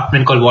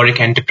department called Warwick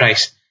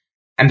Enterprise,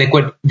 and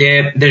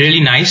they're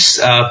really nice.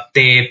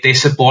 They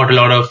support a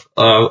lot of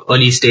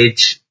early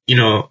stage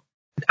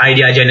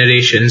idea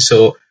generation.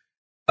 So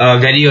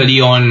very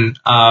early on,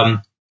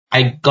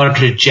 I got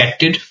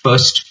rejected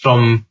first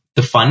from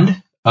the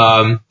fund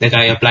that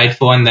I applied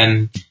for, and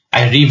then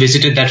I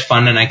revisited that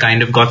fund and I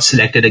kind of got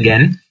selected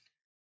again.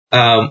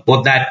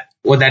 What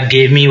that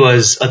gave me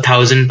was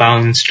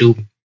 £1,000 to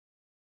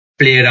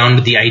play around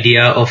with the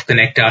idea of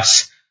Connect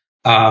Us.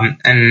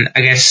 And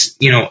I guess,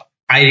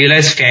 I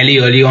realized fairly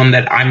early on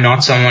that I'm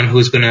not someone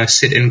who's going to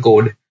sit and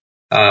code.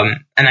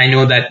 And I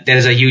know that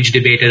there's a huge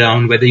debate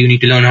around whether you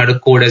need to learn how to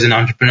code as an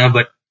entrepreneur,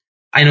 but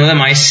I know that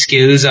my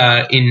skills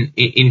are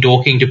in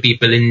talking to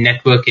people, in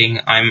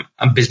networking. I'm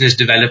a business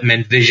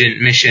development,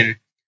 vision, mission.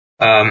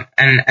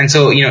 And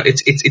so,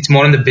 it's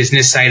more on the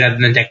business side rather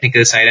than the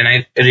technical side. And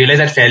I realized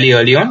that fairly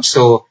early on.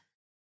 So,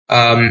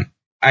 I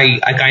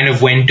kind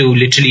of went to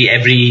literally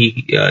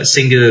every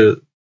single,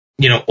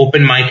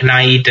 open mic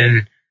night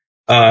and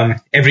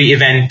every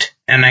event.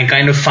 And I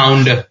kind of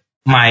found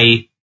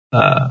my,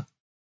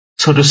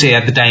 so to say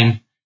at the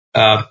time,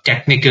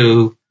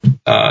 technical,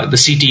 the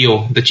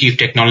CTO, the Chief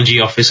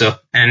Technology Officer,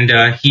 and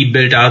he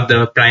built out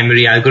the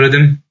primary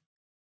algorithm.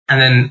 And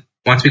then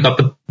once we got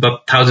the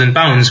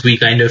 £1,000, we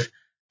kind of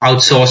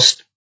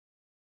outsourced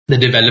the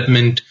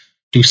development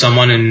to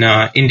someone in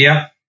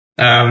India.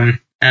 We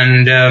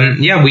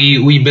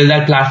built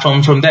that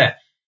platform from there.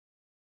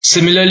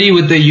 Similarly,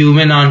 with the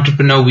Human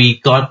Entrepreneur, we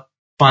got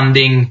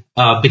funding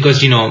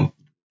because the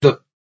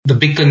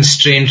big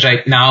constraint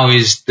right now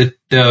is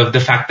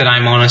the fact that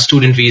I'm on a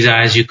student visa,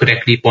 as you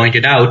correctly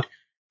pointed out.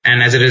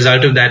 And as a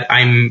result of that,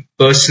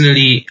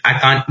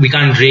 we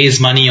can't raise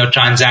money or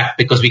transact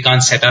because we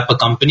can't set up a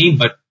company,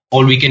 but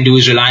all we can do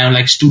is rely on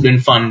like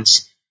student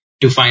funds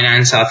to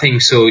finance our thing.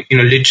 So,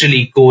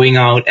 literally going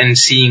out and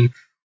seeing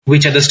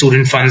which are the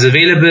student funds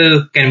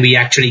available, can we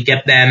actually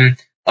get them,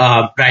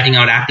 writing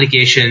out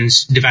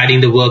applications,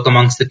 dividing the work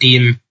amongst the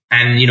team,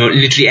 and,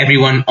 literally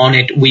everyone on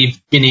it. We've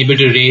been able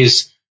to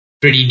raise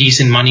pretty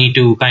decent money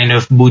to kind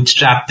of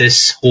bootstrap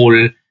this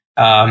whole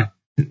the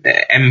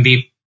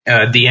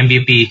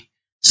MVP.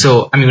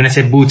 So, I mean, when I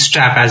say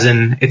bootstrap, as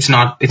in it's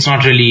not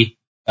really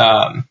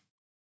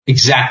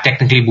exact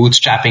technically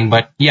bootstrapping,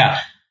 but yeah,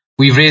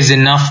 we've raised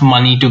enough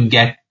money to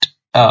get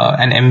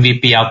an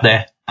MVP out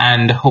there,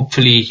 and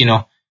hopefully,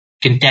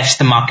 can test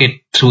the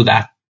market through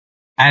that.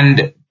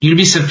 And you'll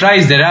be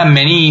surprised, there are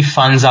many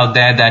funds out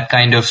there that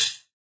kind of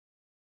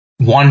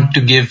want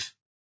to give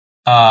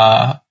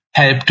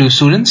help to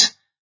students.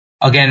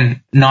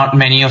 Again, not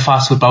many of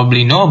us would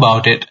probably know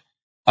about it,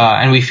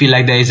 and we feel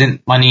like there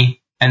isn't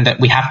money and that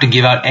we have to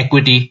give out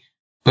equity.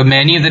 But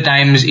many of the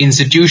times,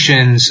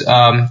 institutions,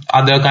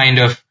 other kind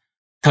of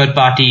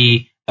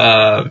third-party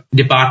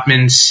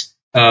departments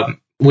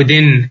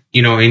within,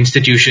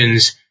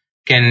 institutions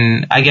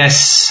can, I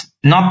guess,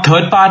 not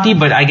third-party,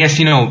 but I guess,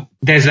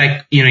 there's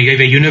like, you have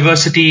a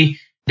university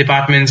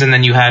departments, and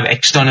then you have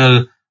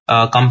external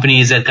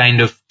companies that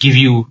kind of give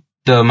you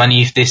the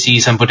money if they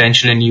see some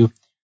potential in you.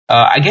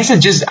 I guess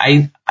it's just,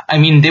 I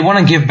mean, they want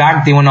to give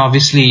back. They want to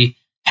obviously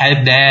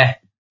help their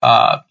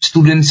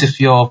students if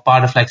you're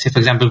part of, like, say, for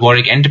example,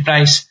 Warwick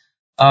Enterprise.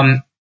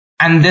 And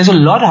there's a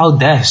lot out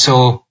there.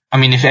 So, I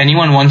mean, if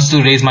anyone wants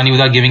to raise money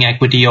without giving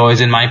equity, or is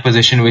in my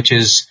position, which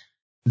is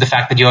the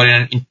fact that you're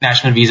in an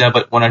international visa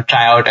but want to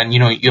try out and,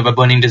 you have a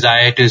burning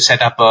desire to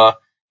set up want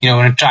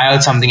to try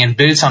out something and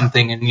build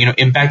something and,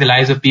 impact the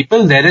lives of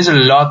people, there is a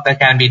lot that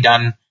can be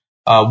done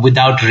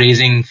without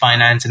raising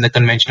finance in the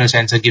conventional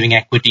sense of giving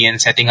equity and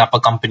setting up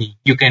a company.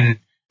 You can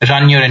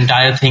run your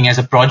entire thing as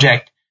a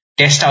project,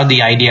 test out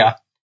the idea,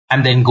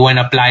 and then go and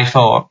apply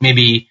for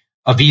maybe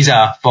a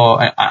visa,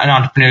 for an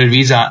entrepreneurial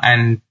visa,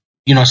 and,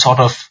 sort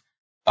of,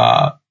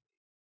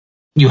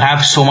 you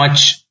have so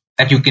much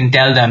that you can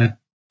tell them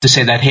to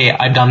say that, hey,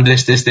 I've done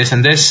this,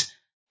 and this,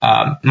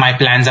 my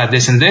plans are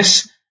this and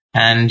this,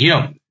 and,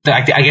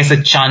 I guess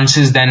the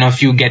chances then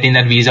of you getting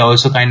that visa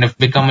also kind of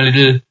become a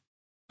little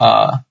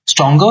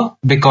stronger,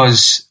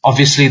 because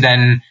obviously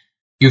then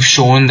you've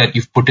shown that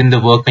you've put in the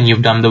work and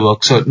you've done the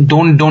work. So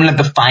don't let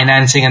the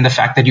financing and the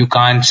fact that you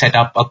can't set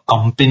up a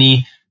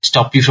company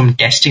stop you from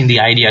testing the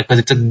idea,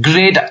 because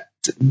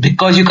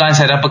because you can't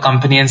set up a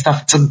company and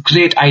stuff, it's a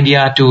great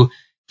idea to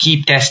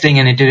keep testing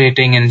and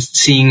iterating and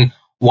seeing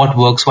what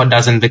works, what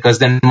doesn't, because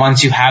then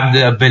once you have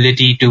the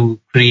ability to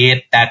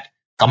create that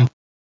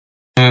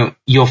company,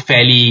 you're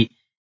fairly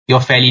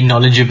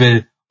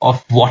knowledgeable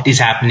of what is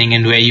happening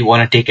and where you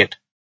want to take it.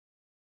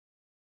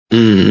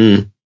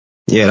 Mm-hmm.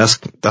 Yeah,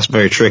 that's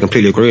very true. I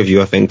completely agree with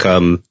you. I think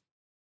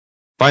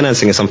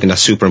financing is something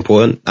that's super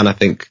important, and I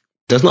think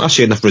there's not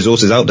actually enough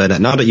resources out there.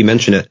 That now that you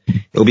mention it,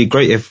 it would be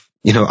great if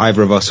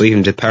either of us or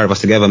even the pair of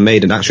us together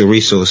made an actual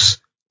resource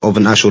of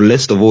an actual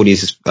list of all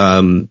these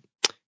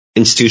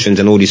institutions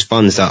and all these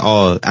funds that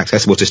are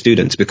accessible to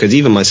students. Because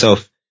even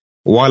myself,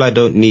 while I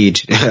don't need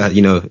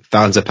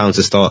thousands of pounds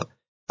to start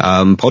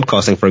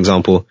podcasting, for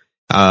example,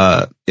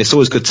 it's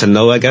always good to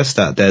know, I guess,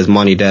 that there's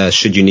money there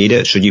should you need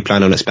it, should you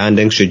plan on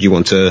expanding, should you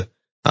want to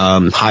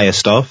hire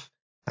staff,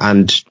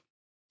 and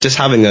just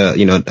having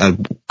a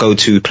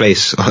go-to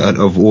place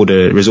of all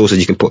the resources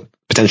you can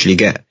potentially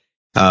get.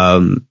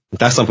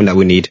 That's something that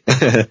we need.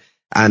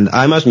 And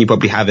I imagine you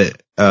probably have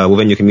it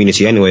within your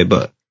community anyway,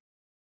 but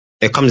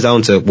it comes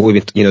down to what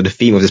we've been, the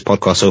theme of this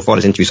podcast so far,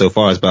 this interview so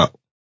far, is about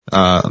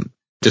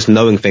just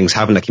knowing things,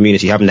 having that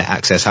community, having that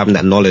access, having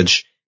that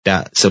knowledge,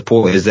 that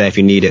support is there if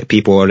you need it,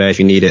 people are there if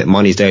you need it,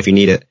 money's there if you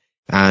need it.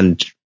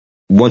 And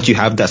once you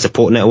have that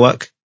support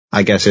network,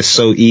 I guess it's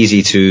so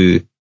easy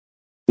to,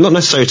 not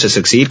necessarily to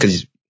succeed,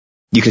 because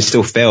you can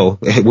still fail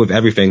with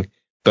everything,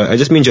 but it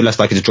just means you're less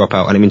likely to drop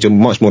out, and it means you're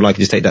much more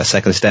likely to take that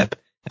second step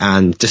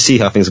and just see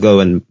how things go.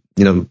 And,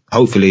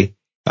 hopefully,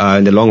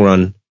 in the long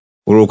run,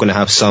 we're all going to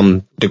have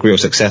some degree of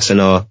success in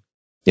our,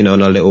 in our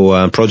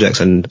little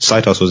projects and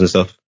side hustles and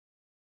stuff.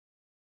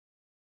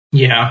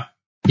 Yeah,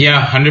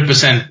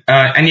 100%.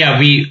 And yeah,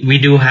 we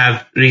do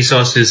have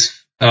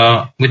resources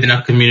within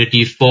our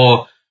community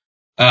for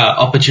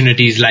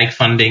opportunities like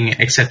funding,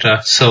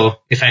 etc. So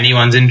if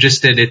anyone's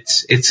interested,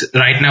 it's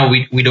right now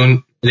we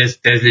don't, there's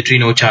literally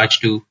no charge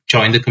to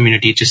join the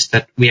community, just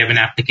that we have an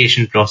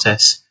application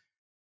process.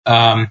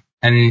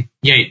 And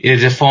yeah,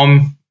 there's a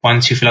form.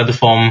 Once you fill out the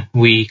form,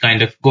 we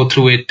kind of go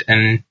through it,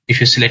 and if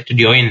you're selected,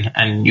 you're in,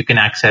 and you can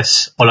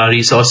access all our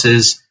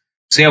resources.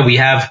 So yeah, we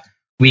have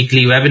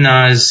weekly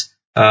webinars,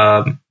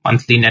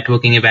 monthly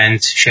networking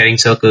events, sharing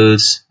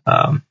circles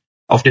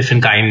of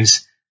different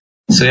kinds.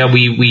 So yeah,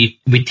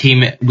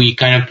 we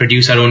kind of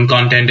produce our own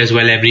content as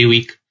well every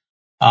week.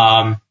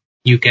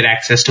 You get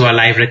access to our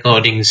live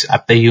recordings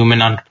at the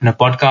Human Entrepreneur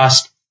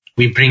Podcast.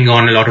 We bring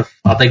on a lot of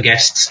other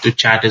guests to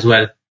chat as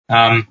well.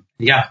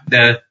 yeah,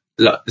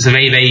 it's a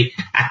very, very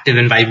active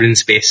and vibrant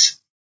space.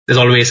 There's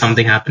always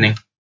something happening.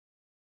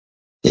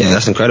 Yeah,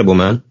 that's incredible,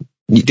 man.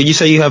 Did you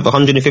say you have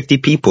 150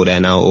 people there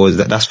now, or is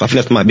I think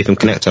that might be from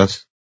Connect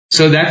Us.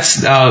 So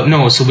that's,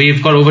 no, so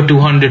we've got over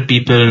 200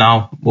 people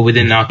now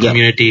within our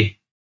community.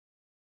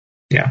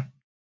 Yeah.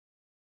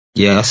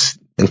 Yeah, that's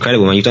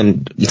incredible, man. You've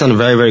done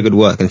very, very good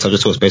work in such a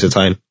short space of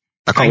time.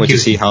 I can't wait to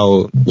see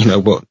how,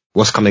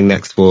 what's coming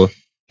next for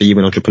the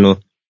Human Entrepreneur.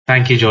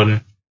 Thank you,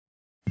 Jordan.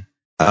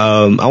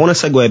 I want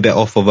to segue a bit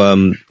off of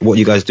what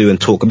you guys do and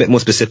talk a bit more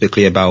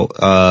specifically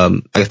about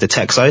I guess the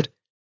tech side,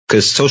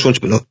 because social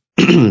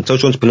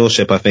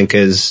entrepreneurship I think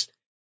is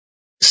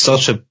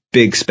such a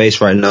big space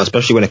right now,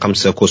 especially when it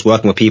comes to, of course,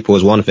 working with people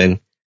is one thing,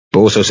 but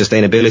also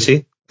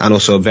sustainability, and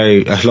also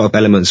a lot of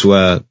elements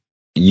where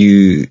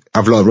you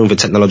have a lot of room for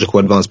technological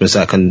advancements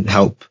that can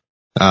help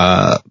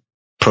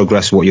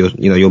progress what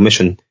your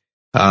mission.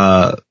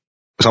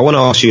 So I want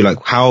to ask you,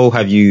 like, how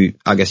have you,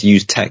 I guess,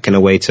 used tech in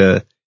a way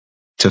to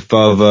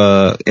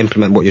further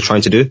implement what you're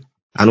trying to do,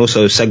 and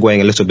also segueing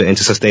a little bit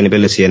into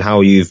sustainability and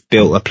how you've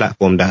built a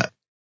platform that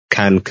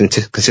can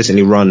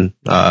consistently run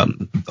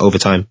over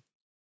time?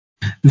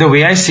 The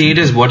way I see it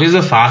is, what is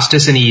the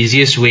fastest and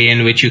easiest way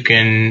in which you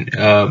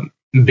can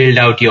build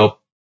out your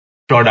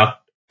product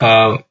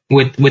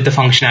with the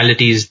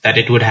functionalities that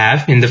it would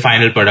have in the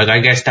final product? I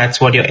guess that's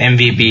what your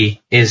MVP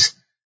is,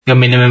 your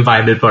minimum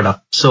viable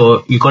product.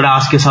 So you got to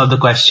ask yourself the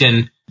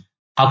question,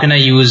 how can I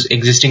use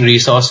existing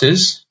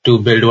resources to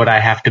build what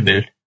I have to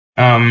build?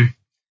 And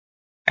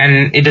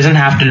it doesn't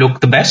have to look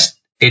the best.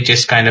 It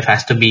just kind of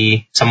has to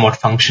be somewhat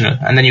functional.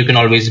 And then you can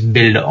always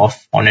build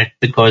off on it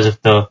because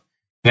of the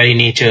very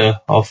nature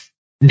of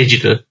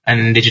digital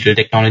and digital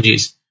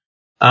technologies.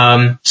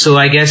 So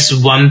I guess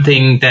one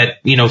thing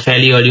that,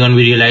 fairly early on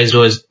we realized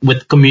was,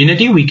 with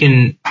community, we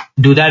can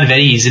do that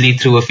very easily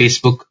through a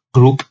Facebook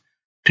group,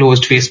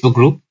 closed Facebook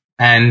group.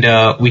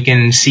 And we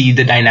can see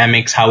the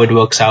dynamics, how it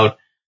works out.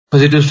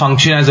 Because it will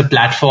function as a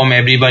platform.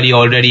 Everybody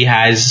already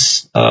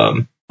has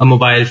a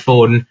mobile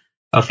phone,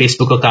 a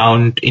Facebook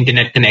account,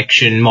 internet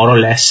connection, more or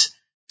less.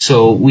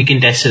 So we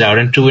can test it out.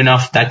 And true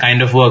enough, that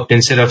kind of worked.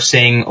 Instead of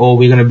saying, oh,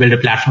 we're going to build a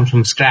platform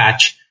from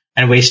scratch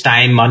and waste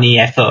time, money,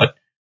 effort,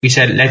 we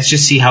said, let's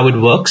just see how it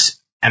works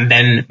and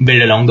then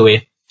build along the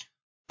way.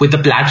 With the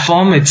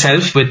platform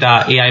itself, with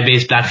our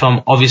AI-based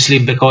platform, obviously,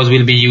 because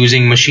we'll be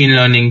using machine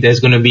learning,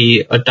 there's going to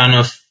be a ton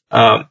of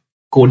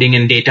coding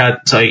and data.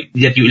 A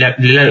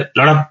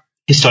lot of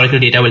historical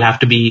data will have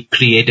to be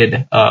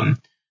created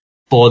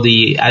for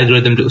the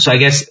algorithm to. So I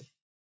guess,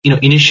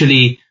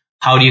 initially,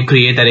 how do you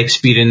create that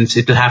experience?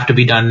 It will have to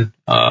be done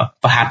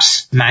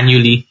perhaps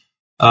manually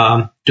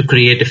to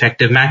create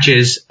effective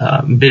matches.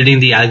 Building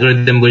the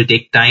algorithm will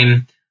take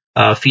time.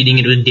 Feeding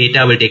it with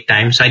data will take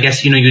time. So I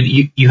guess,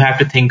 you have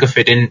to think of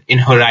it in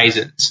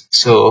horizons.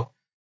 So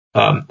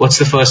what's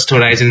the first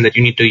horizon that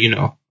you need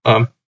to,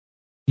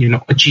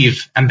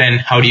 achieve? And then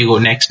how do you go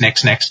next?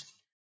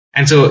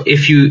 And so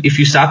if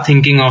you start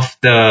thinking of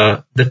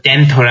the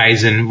 10th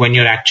horizon, when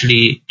you're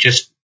actually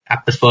just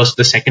at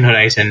the second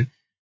horizon,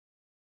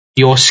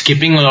 you're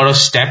skipping a lot of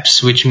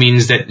steps, which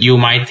means that you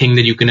might think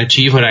that you can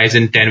achieve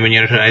horizon 10 when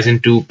you're at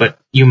horizon 2, but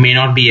you may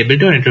not be able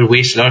to, and it will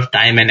waste a lot of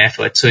time and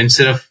effort. So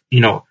instead of,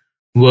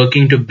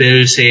 working to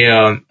build, say,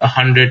 a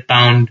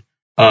 100-pound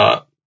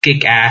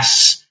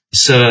kick-ass,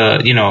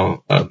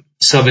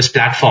 service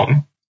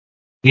platform,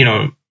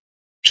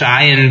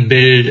 try and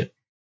build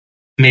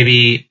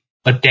maybe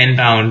a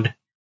 10-pound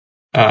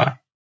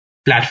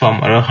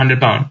platform or a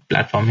 100-pound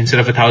platform instead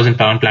of a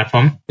 1,000-pound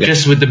platform,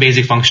 just with the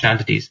basic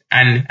functionalities,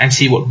 and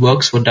see what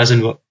works, what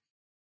doesn't work.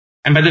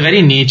 And by the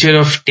very nature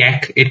of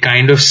tech, it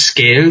kind of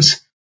scales.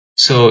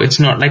 So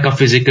it's not like a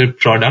physical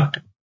product.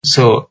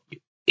 So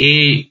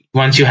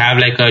once you have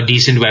like a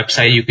decent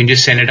website, you can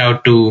just send it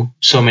out to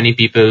so many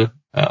people,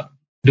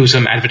 do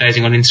some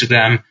advertising on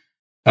Instagram.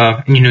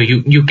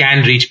 You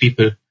can reach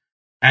people.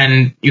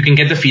 And you can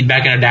get the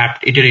feedback and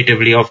adapt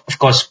iteratively. Of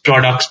course,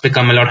 products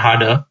become a lot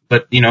harder,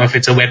 but if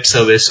it's a web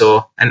service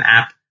or an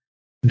app,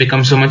 it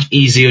becomes so much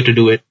easier to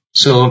do it.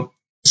 So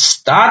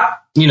start,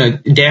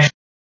 definitely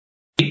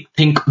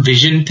think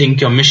vision,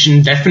 think your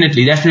mission,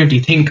 definitely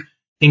think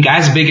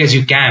as big as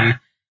you can,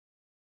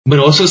 but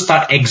also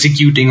start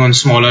executing on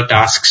smaller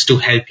tasks to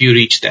help you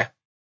reach there.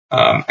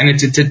 And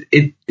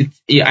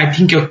I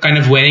think you're kind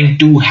of wearing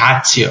two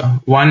hats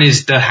here. One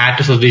is the hat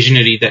of a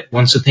visionary that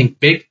wants to think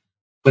big.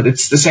 But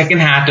it's the second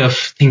hat of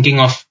thinking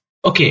of,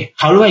 okay,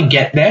 how do I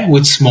get there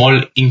with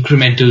small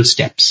incremental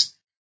steps?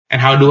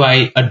 And how do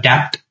I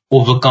adapt,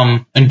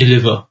 overcome, and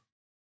deliver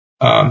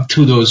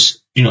through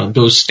those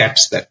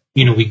steps that,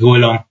 we go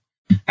along.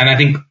 And I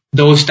think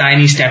those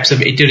tiny steps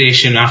of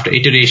iteration after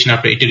iteration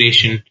after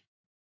iteration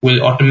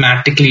will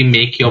automatically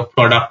make your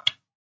product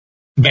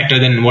better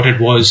than what it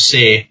was,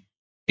 say,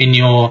 in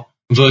your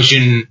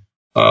version,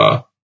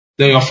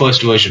 your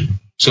first version.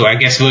 So I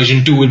guess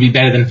version 2 will be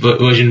better than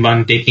version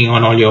 1, taking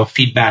on all your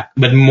feedback.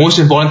 But the most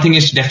important thing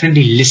is to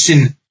definitely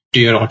listen to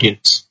your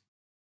audience.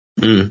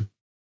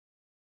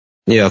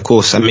 Yeah, of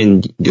course. I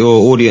mean,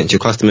 your audience, your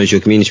customers,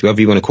 your community,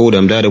 whatever you want to call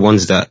them, they're the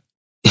ones that,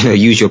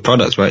 use your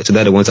products, right? So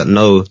they're the ones that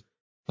know,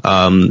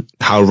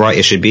 how right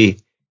it should be.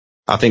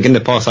 I think in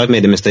the past I've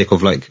made the mistake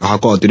of like,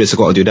 I've got to do this, I've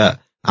got to do that.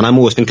 And I'm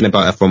always thinking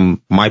about it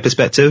from my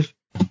perspective.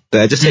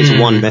 But it just takes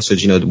one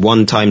message,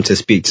 one time to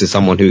speak to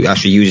someone who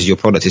actually uses your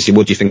product to see,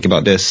 what do you think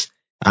about this?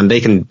 And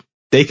they can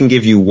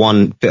give you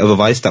one bit of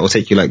advice that will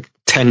take you like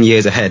 10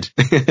 years ahead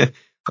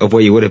of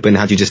where you would have been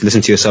had you just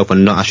listened to yourself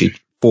and not actually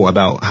thought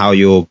about how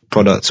your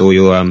products or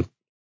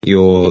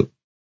your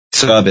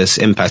service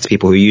impacts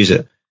people who use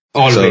it.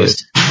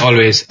 Always,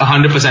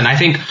 100%. I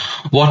think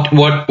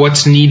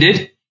what's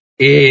needed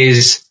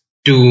is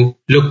to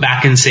look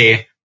back and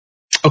say,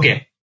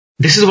 okay,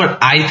 this is what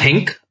I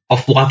think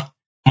of what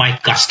my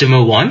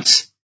customer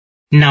wants.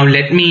 Now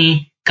let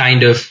me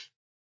kind of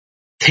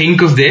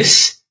think of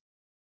this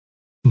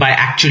by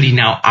actually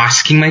now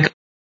asking my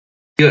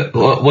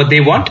customer what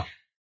they want.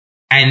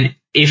 And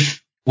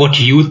if what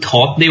you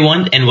thought they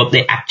want and what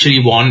they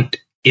actually want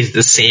is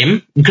the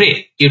same,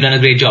 great, you've done a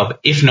great job.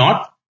 If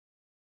not,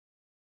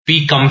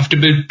 be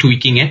comfortable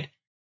tweaking it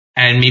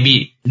and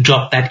maybe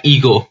drop that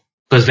ego.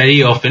 Because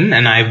very often,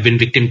 and I've been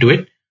victim to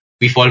it,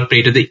 we fall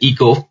prey to the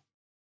ego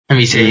and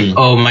we say,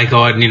 oh my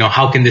God,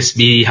 how can this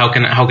be? How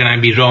can I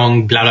be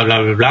wrong? Blah, blah,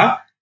 blah, blah, blah.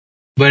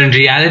 But in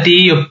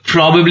reality, you're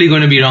probably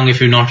going to be wrong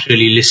if you've not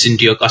really listened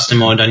to your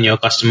customer or done your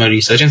customer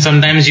research. And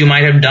sometimes you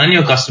might have done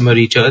your customer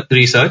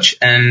research,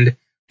 and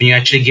when you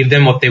actually give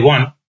them what they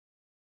want,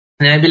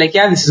 and I'd be like,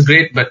 yeah, this is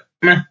great, but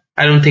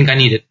I don't think I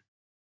need it.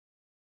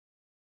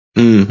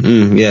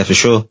 Yeah, for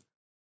sure.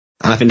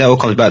 And I think that all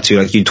comes back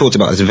to, like you talked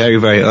about this very,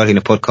 very early in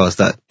the podcast,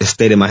 that it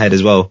stayed in my head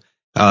as well.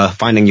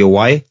 Finding your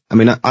why. I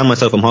mean, I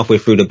myself, I'm halfway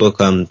through the book,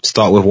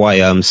 Start With Why,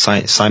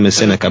 Simon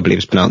Sinek, I believe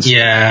it's pronounced.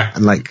 Yeah.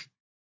 And like,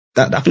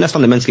 I think that's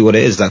fundamentally what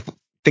it is. Like,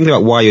 thinking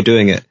about why you're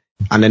doing it.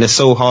 And then it's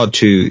so hard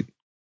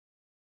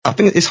I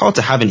think it's hard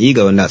to have an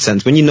ego in that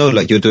sense. When you know,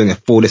 like, you're doing it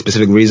for this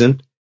specific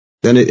reason,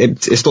 then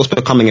it starts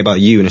becoming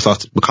about you and it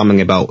starts becoming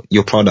about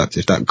your product,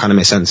 if that kind of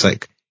makes sense.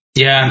 Like,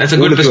 yeah, that's a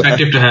good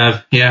perspective to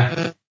have.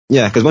 Yeah.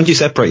 Yeah, because once you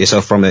separate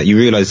yourself from it, you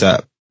realize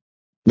that,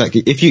 like,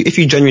 if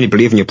you genuinely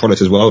believe in your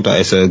product as well, that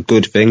it's a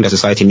good thing, that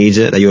society needs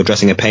it, that you're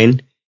addressing a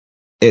pain,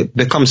 it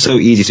becomes so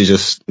easy to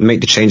just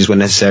make the changes when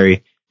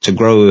necessary, to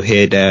grow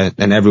here, there,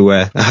 and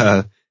everywhere.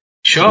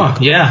 Sure,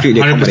 yeah,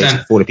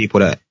 100%. For the people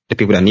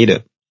that need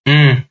it.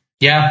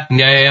 Yeah.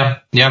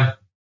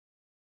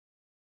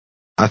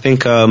 I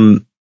think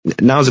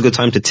now's a good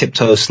time to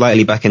tiptoe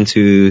slightly back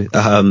into,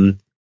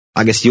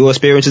 I guess, your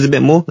experiences a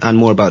bit more, and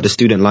more about the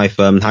student life,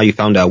 how you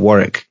found out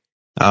Warwick.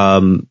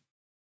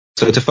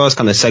 So to first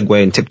kind of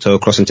segue and tiptoe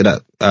across into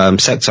that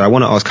sector, I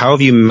want to ask, how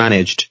have you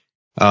managed,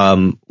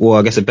 or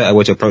I guess a better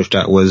way to approach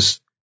that was,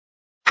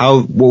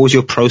 what was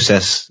your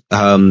process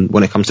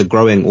when it comes to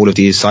growing all of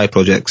these side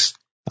projects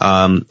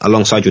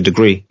alongside your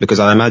degree? Because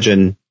I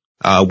imagine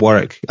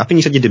Warwick, I think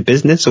you said you did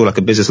business, or like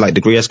a business-like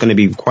degree. That's going to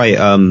be quite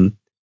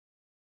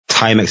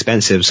time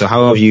expensive. So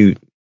how have you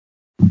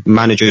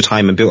managed your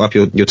time and built up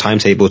your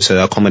timetable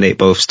to accommodate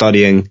both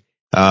studying,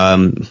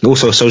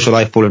 also social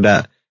life, all of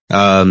that,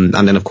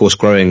 and then of course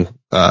growing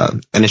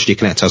initially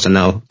Connect Us and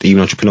now the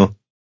Human Entrepreneur?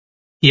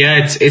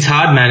 Yeah, it's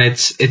hard, man.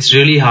 It's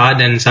really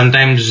hard, and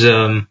sometimes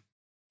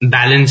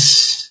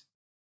balance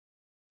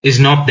is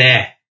not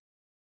there.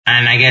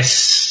 And I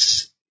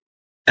guess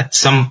at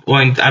some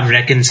point I've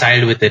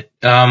reconciled with it.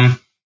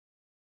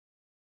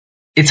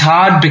 It's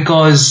hard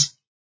because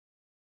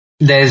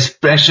there's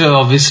pressure,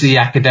 obviously,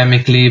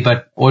 academically,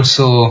 but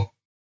also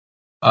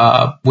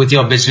with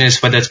your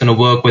business, whether it's going to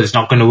work, whether it's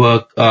not going to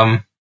work.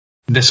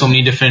 There's so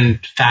many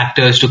different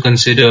factors to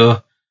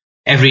consider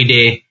every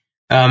day.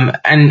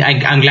 And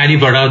I'm glad you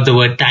brought out the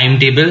word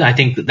timetable. I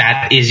think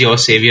that is your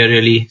savior,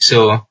 really.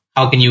 So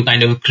how can you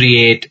kind of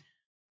create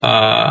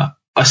a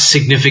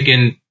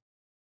significant,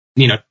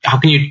 how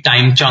can you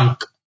time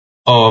chunk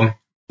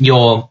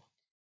your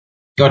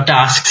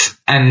tasks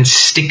and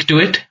stick to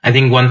it? I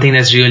think one thing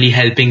that's really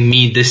helping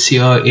me this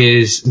year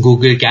is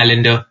Google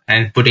Calendar,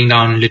 and putting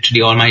down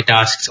literally all my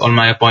tasks, all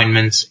my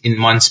appointments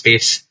in one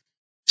space.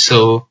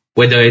 So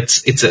whether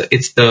it's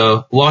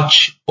the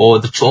watch or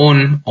the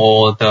phone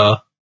or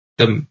the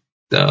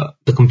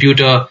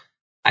computer,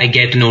 I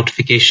get a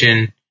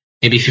notification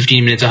maybe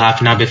 15 minutes or half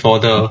an hour before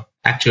the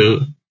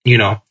actual,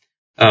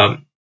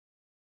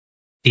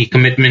 the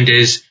commitment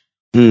is.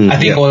 I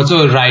think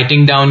also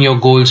writing down your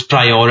goals,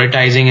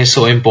 prioritizing is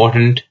so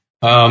important.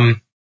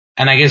 And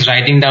I guess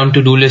writing down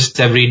to-do lists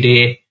every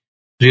day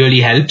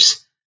really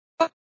helps.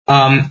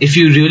 If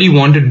you really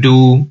want to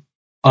do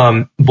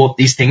both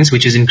these things,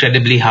 which is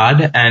incredibly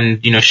hard,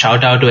 and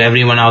shout out to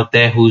everyone out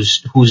there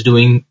who's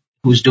doing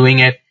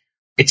it.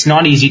 It's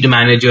not easy to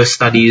manage your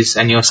studies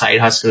and your side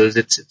hustles.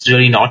 It's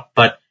really not.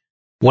 But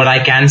what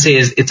I can say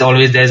is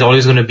there's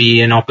always going to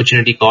be an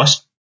opportunity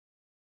cost.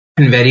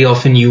 And very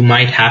often you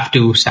might have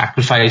to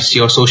sacrifice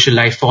your social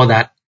life for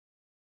that.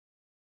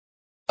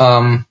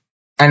 And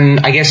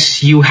I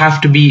guess you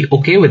have to be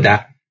okay with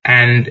that.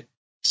 And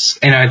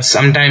it's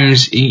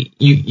sometimes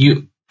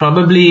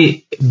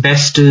probably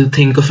best to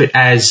think of it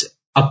as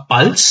a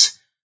pulse.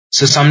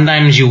 So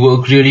sometimes you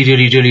work really,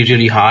 really, really,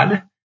 really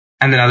hard,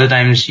 and then other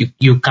times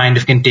you kind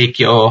of can take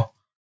your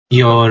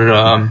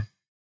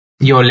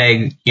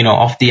leg,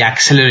 off the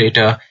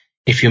accelerator,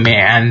 if you may,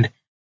 and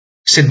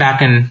sit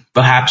back and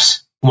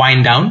perhaps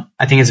wind down.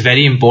 I think it's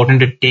very important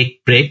to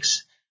take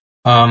breaks.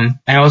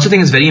 I also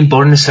think it's very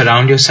important to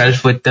surround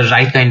yourself with the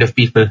right kind of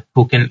people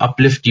who can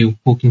uplift you,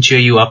 who can cheer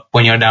you up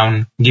when you're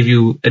down, give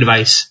you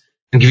advice,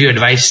 and give you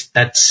advice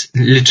that's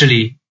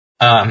literally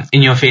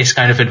in your face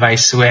kind of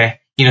advice, where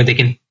they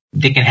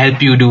can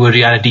help you do a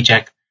reality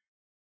check.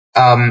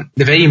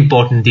 They're very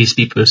important, these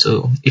people.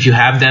 So if you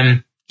have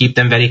them, keep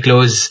them very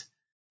close.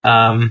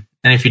 And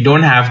if you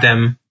don't have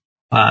them,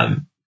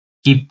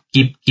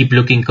 keep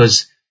looking,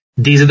 because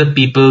these are the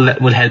people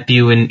that will help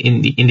you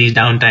in these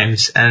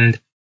downtimes. And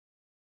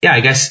yeah,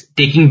 I guess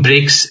taking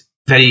breaks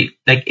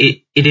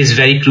it is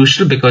very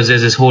crucial, because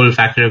there's this whole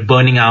factor of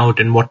burning out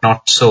and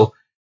whatnot. So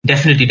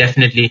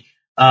definitely,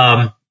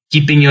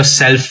 keeping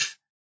yourself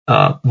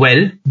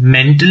well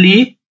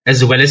mentally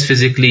as well as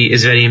physically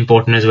is very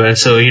important as well.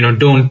 So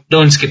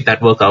don't skip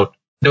that workout.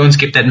 Don't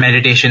skip that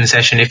meditation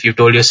session if you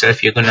told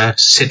yourself you're gonna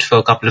sit for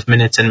a couple of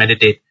minutes and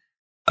meditate.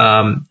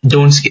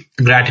 Don't skip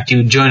the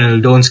gratitude journal.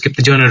 Don't skip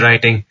the journal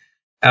writing.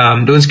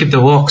 Don't skip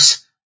the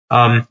walks.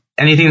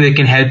 Anything that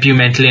can help you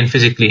mentally and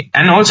physically.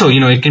 And also,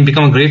 it can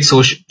become a great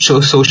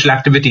social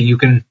activity. You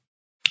can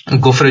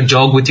go for a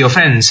jog with your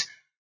friends,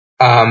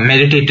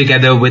 meditate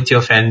together with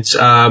your friends.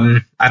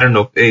 I don't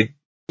know,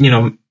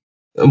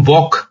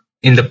 walk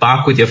in the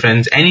park with your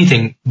friends,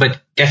 anything,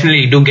 but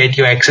definitely do get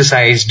your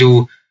exercise.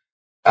 Do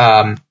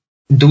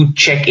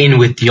check in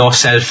with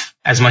yourself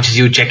as much as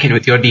you check in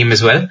with your team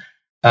as well.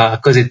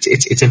 Cause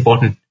it's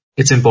important.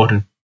 It's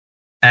important.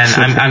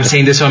 And I'm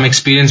saying this from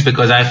experience,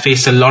 because I've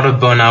faced a lot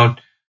of burnout,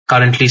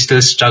 currently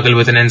still struggle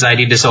with an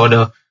anxiety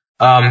disorder.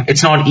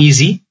 It's not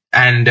easy,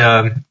 and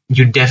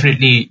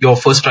your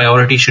first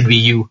priority should be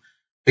you,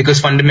 because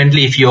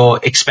fundamentally, if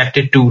you're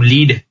expected to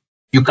lead,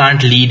 you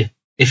can't lead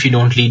if you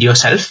don't lead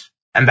yourself.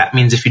 And that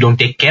means if you don't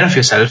take care of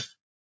yourself,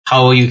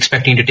 how are you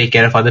expecting to take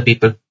care of other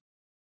people?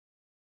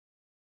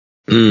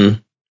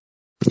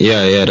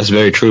 Yeah, that's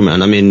very true,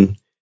 man. I mean,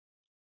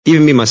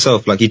 even me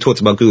myself, like you talked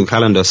about Google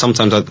Calendar,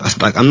 sometimes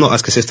I'm not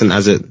as consistent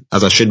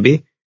as I should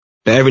be,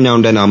 but every now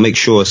and then I'll make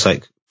sure it's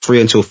like 3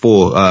 until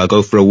 4,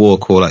 go for a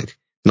walk, or like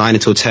 9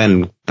 until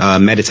 10,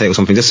 meditate or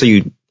something, just so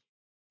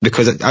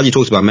because as you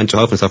talked about mental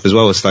health and stuff as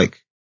well, it's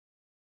like,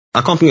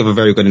 I can't think of a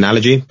very good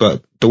analogy,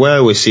 but the way I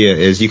always see it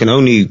is you can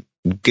only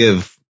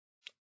give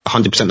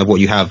 100% of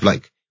what you have.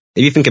 Like,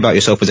 if you think about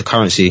yourself as a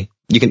currency,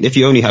 if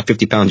you only have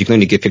 £50, you can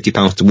only give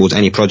 £50 towards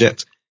any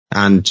project.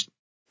 And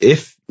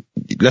if,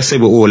 let's say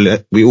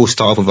we all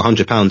start off with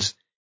 £100,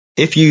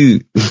 if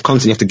you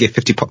constantly have to give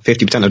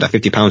 50% of that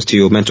 £50 to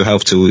your mental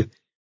health, to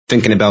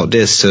thinking about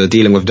this, to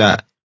dealing with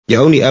that,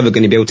 you're only ever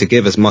going to be able to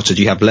give as much as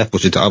you have left,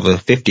 which is the other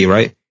 50,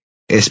 right?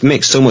 It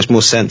makes so much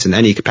more sense in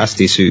any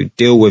capacity to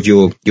deal with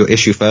your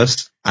issue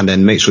first, and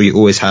then make sure you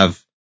always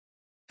have,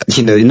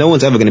 no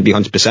one's ever going to be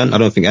 100%. I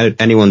don't think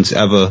anyone's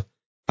ever,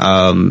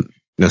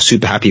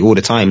 super happy all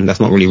the time. That's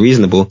not really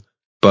reasonable,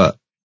 but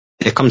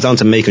it comes down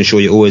to making sure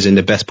you're always in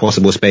the best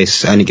possible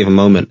space at any given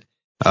moment.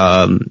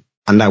 And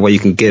that way you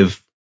can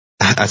give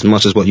as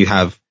much as what you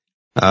have,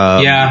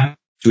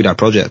 through that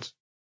project.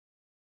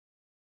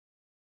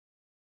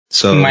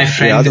 So, my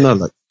friend, yeah, I don't know,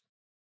 like,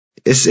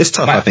 it's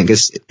tough. I think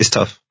it's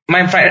tough.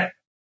 My friend,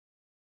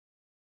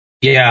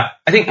 yeah,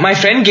 I think my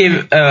friend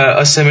gave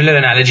a similar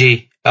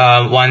analogy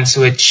once,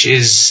 which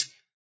is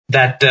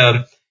that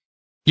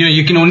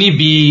you can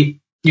only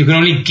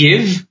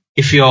give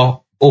if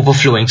you're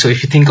overflowing. So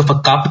if you think of a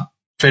cup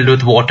filled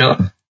with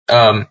water,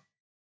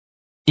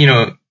 you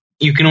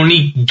can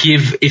only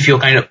give if you're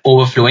kind of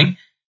overflowing.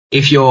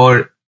 If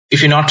you're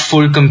not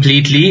full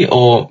completely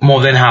or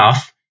more than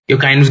half, you're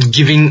kind of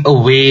giving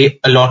away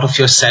a lot of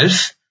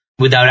yourself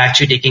without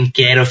actually taking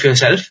care of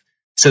yourself.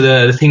 So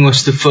the thing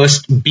was to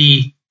first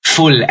be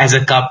full as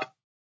a cup,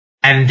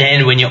 and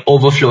then when you're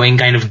overflowing,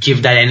 kind of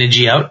give that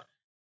energy out.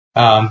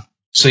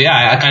 So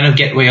yeah, I kind of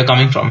get where you're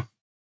coming from.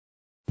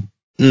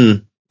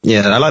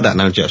 Yeah, I like that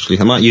analogy, actually.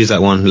 I might use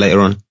that one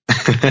later on.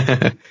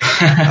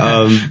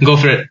 Go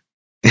for it.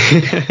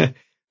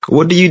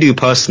 What do you do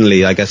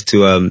personally, I guess,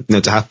 to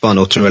to have fun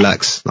or to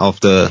relax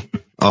after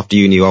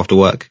uni or after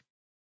work?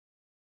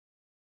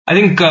 I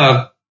think,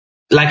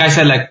 like I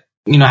said,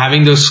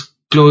 having those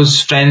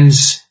close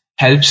friends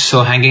helps.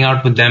 So hanging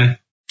out with them,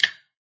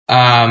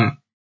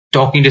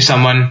 talking to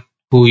someone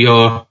who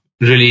you're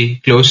really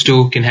close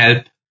to can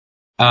help.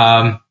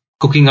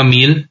 Cooking a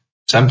meal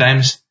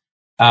sometimes.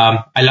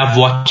 I love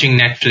watching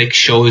Netflix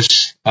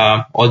shows,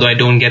 although I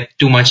don't get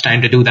too much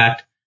time to do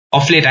that.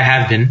 Of late, I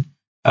have been,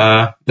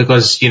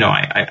 because,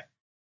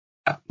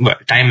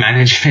 time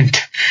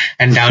management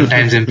and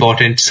downtime is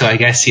important. So I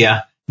guess,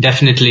 yeah,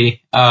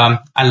 definitely.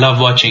 I love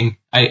watching.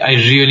 I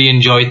really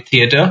enjoy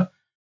theater.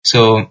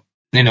 So,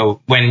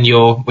 when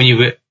you're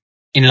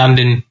in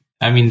London,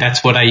 I mean,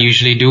 that's what I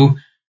usually do.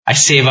 I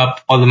save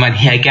up all the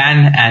money I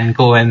can and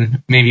go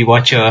and maybe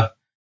watch a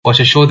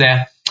show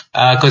there.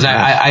 Cause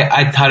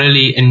I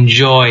thoroughly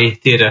enjoy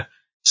theater.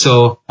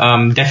 So,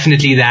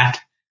 definitely that.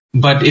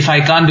 But if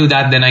I can't do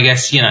that, then I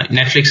guess,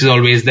 Netflix is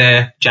always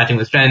there, chatting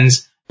with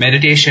friends.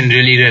 Meditation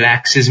really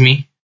relaxes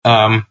me.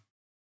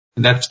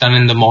 That's done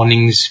in the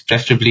mornings,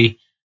 preferably,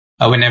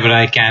 whenever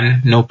I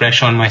can. No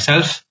pressure on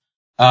myself.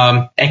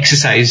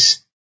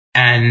 Exercise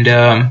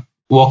and,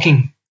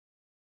 walking.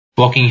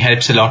 Walking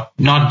helps a lot.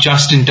 Not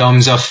just in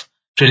terms of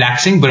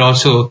relaxing, but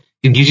also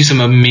it gives you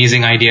some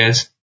amazing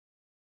ideas.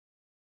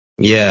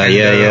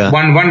 Yeah.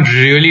 One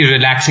really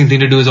relaxing thing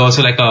to do is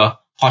also like a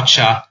hot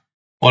shower.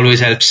 Always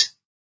helps.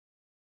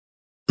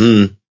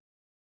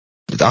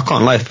 I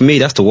can't lie. For me,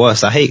 that's the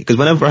worst. I hate because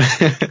whenever I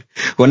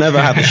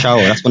have a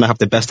shower, that's when I have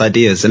the best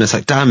ideas. And it's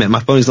like, damn it,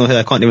 my phone's not here.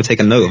 I can't even take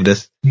a note of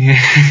this.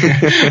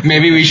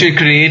 Maybe we should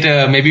create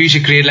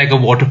like a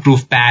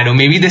waterproof pad, or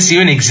maybe this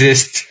even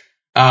exists.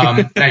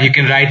 That you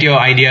can write your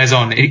ideas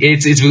on.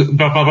 It's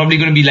probably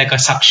going to be like a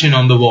suction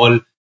on the wall.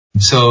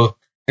 So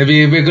it'd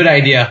be a good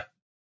idea.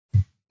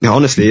 Yeah,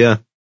 honestly, yeah.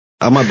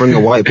 I might bring a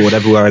whiteboard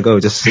everywhere I go.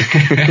 Just.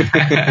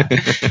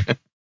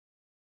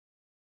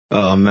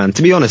 Oh man,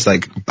 to be honest,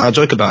 like I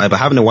joke about it, but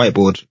having a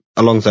whiteboard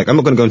alongside, I'm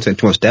not going to go into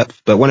too much depth,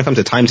 but when it comes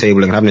to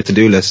timetabling and having a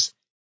to-do list,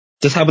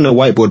 just having a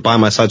whiteboard by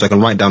my side so I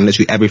can write down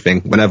literally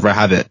everything whenever I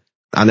have it,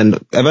 and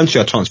then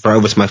eventually I'll transfer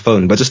over to my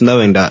phone. But just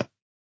knowing that,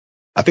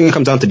 I think it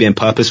comes down to being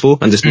purposeful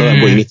and just knowing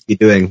what you need to be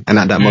doing, and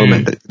at that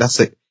moment, that's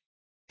it.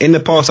 In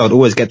the past, I would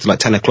always get to like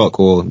 10 o'clock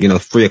or 3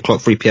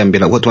 p.m. and be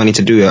like, what do I need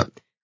to do?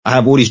 I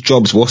have all these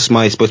jobs. What am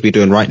I supposed to be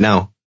doing right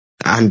now?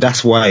 And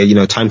that's why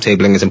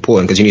timetabling is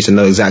important, because you need to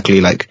know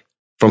exactly like,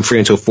 from 3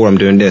 until 4, I'm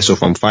doing this, or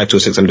from 5 till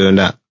 6, I'm doing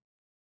that.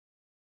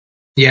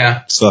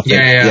 Yeah. So I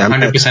think,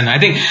 100%. I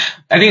think,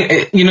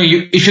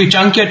 if you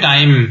chunk your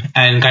time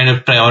and kind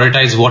of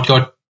prioritize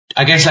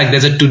I guess like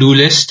there's a to-do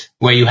list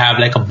where you have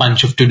like a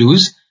bunch of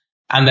to-dos,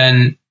 and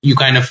then you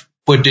kind of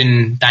put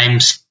in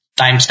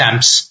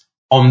timestamps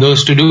on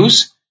those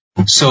to-dos.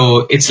 So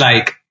it's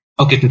like,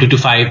 okay, from 2 to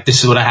 5,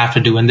 this is what I have to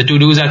do. And the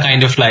to-dos are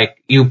kind of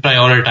like, you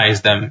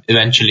prioritize them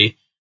eventually.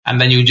 And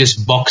then you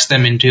just box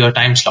them into your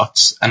time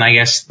slots. And I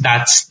guess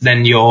that's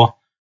then your,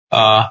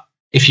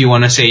 if you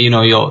want to say,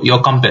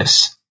 your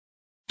compass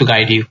to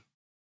guide you.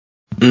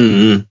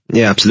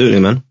 Yeah,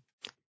 absolutely, man.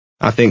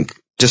 I think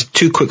just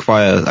 2 quick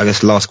fire, I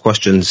guess, last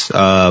questions.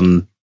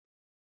 What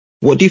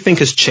do you think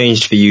has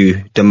changed for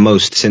you the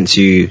most since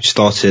you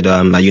started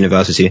at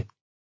university?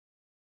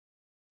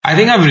 I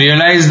think I've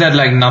realized that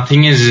like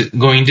nothing is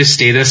going to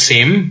stay the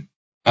same.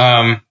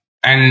 And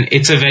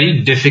it's a very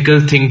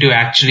difficult thing to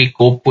actually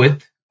cope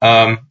with.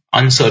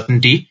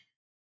 Uncertainty.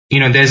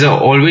 There's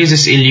always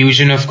this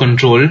illusion of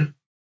control,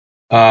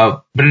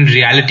 but in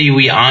reality,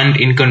 we aren't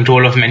in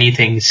control of many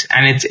things,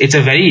 and it's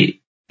a very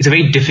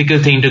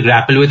difficult thing to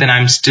grapple with, and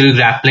I'm still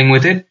grappling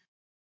with it.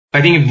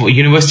 I think if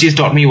university has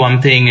taught me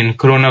one thing, and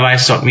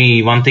coronavirus taught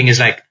me one thing, is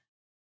like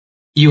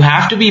you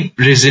have to be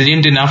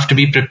resilient enough to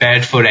be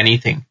prepared for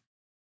anything,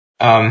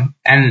 and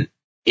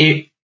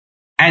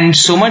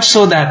so much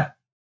so that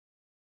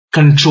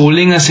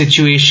controlling a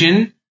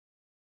situation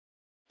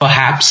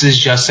perhaps is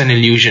just an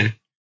illusion.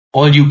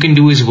 All you can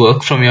do is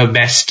work from your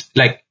best.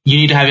 Like, you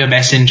need to have your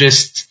best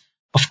interests,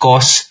 of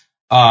course,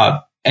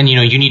 and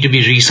you need to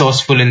be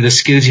resourceful in the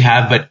skills you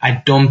have, but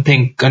I don't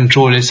think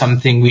control is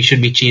something we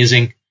should be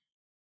chasing.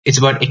 It's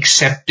about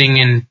accepting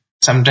and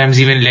sometimes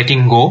even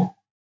letting go.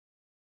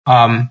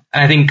 And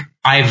I think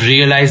I've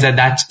realized that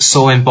that's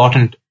so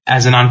important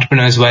as an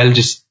entrepreneur as well.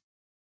 Just,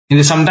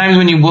 sometimes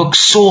when you work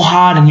so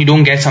hard and you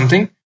don't get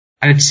something,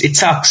 and it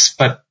sucks,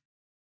 but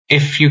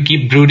if you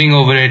keep brooding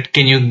over it,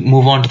 can you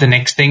move on to the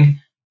next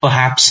thing?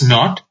 Perhaps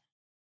not.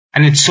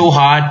 And it's so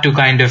hard to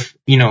kind of,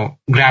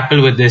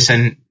 grapple with this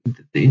and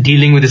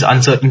dealing with this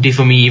uncertainty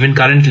for me even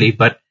currently.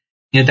 But,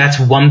 that's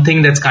one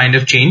thing that's kind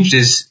of changed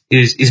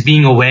is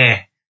being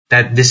aware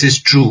that this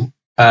is true.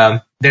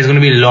 There's going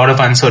to be a lot of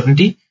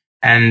uncertainty,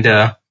 and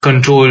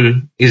control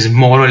is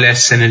more or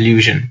less an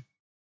illusion.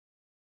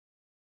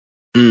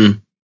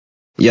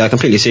 Yeah, I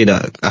completely see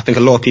that. I think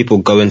a lot of people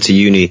go into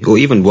uni or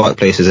even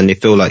workplaces and they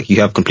feel like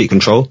you have complete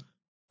control,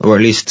 or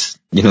at least,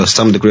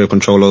 some degree of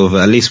control over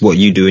at least what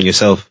you do in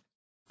yourself.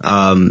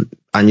 And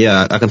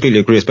yeah, I completely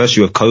agree,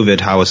 especially with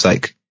COVID, how it's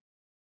like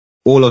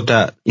all of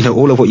that,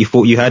 all of what you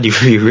thought you had, you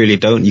really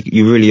don't.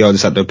 You really are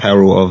just at the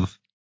peril of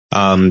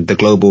the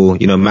global,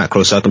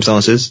 macro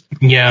circumstances.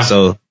 Yeah.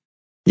 So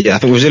yeah, I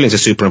think resilience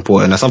is super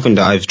important. That's something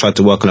that I've tried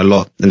to work on a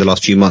lot in the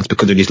last few months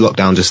because of these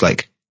lockdowns. Just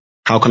like,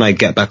 how can I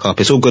get back up?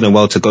 It's all good and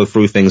well to go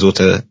through things or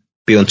to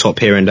be on top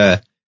here and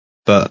there,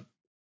 but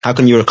how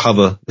can you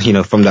recover,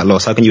 from that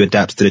loss? How can you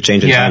adapt to the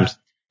changing times?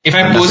 If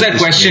I pose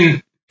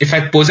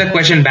that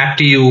question back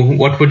to you,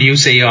 what would you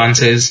say your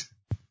answer is?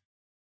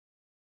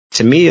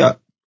 To me, I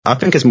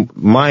think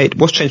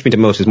what's changed me the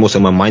most is more so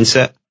my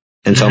mindset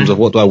in terms of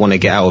what do I want to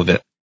get out of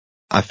it.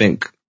 I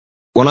think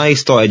when I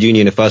started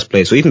uni in the first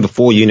place, or even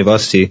before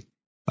university,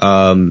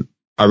 I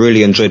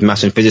really enjoyed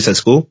maths and physics at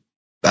school.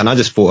 And I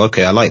just thought,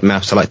 okay, I like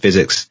maths, I like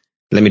physics,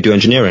 let me do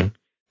engineering.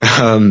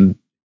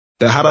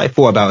 But had I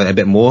thought about it a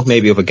bit more,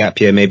 maybe with a gap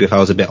year, maybe if I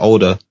was a bit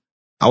older,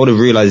 I would have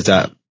realized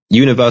that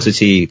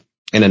university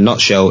in a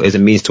nutshell is a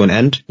means to an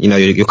end. You know,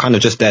 you're kind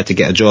of just there to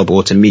get a job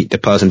or to meet the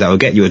person that will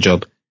get you a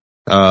job,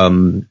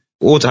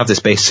 or to have the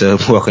space to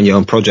work on your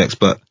own projects.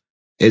 But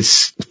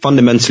it's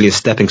fundamentally a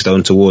stepping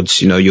stone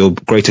towards, you know, your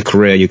greater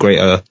career, your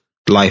greater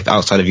life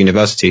outside of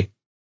university.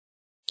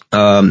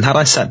 Had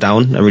I sat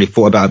down and really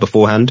thought about it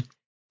beforehand,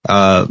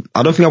 I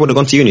don't think I would have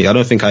gone to uni. I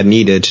don't think I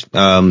needed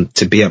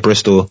to be at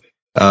Bristol.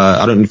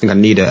 I don't think I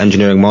need an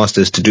engineering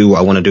master's to do what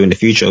I want to do in the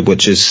future,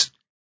 which is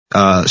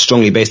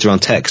strongly based around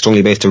tech,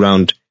 strongly based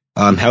around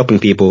helping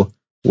people,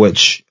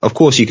 which of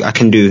course I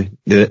can do.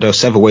 There are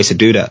several ways to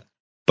do that,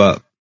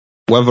 but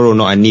whether or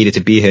not I needed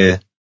to be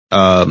here,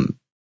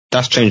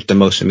 that's changed the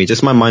most for me.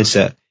 Just my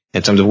mindset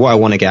in terms of what I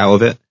want to get out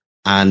of it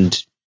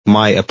and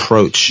my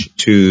approach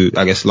to,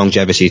 I guess,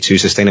 longevity, to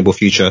sustainable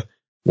future,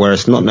 where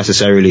it's not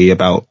necessarily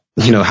about,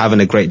 you know, having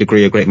a great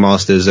degree, a great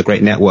master's, a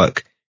great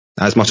network,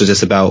 as much as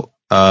it's about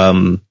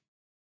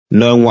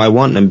knowing what I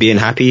want and being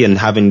happy and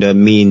having the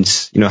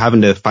means, you know,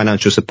 having the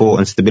financial support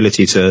and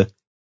stability to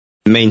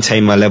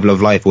maintain my level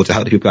of life or to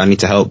help the people I need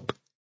to help.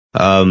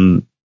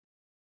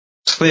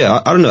 So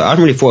yeah, I don't know. I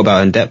haven't really thought about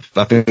it in depth.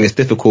 I think it's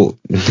difficult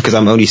because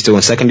I'm only still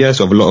in second year,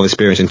 so I have a lot of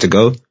experience to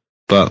go.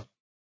 But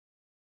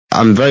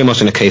I'm very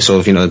much in a case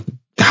of, you know,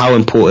 how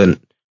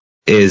important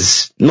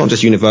is not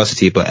just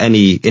university, but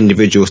any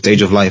individual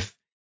stage of life.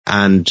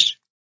 And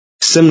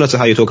similar to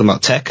how you're talking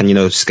about tech and, you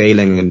know,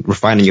 scaling and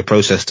refining your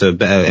process to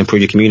better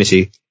improve your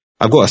community,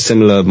 I've got a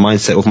similar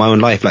mindset with my own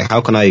life. Like, how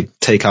can I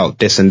take out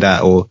this and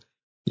that, or,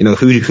 you know,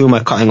 who am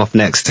I cutting off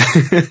next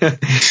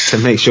to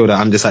make sure that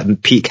I'm just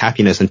at peak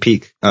happiness and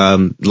peak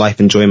life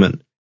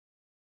enjoyment?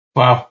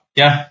 Wow.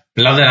 Yeah.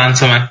 Love that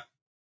answer, man.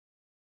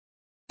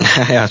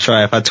 Yeah, I'll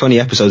try. I've had 20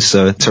 episodes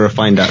to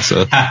refine that.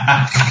 So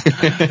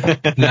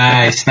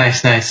Nice.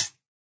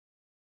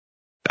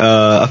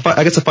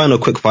 I guess a final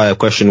quick fire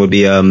question would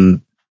be,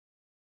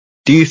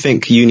 do you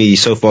think uni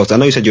so far, I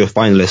know you said you're a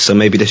finalist, so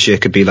maybe this year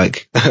could be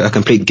like a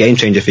complete game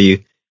changer for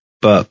you,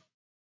 but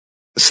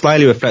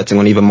slightly reflecting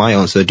on even my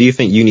answer, do you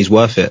think uni's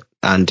worth it?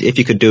 And if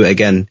you could do it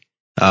again,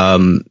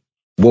 what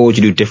would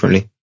you do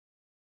differently?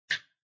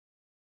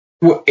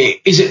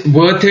 Is it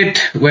worth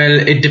it?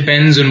 Well, it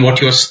depends on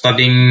what you're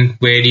studying.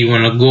 Where do you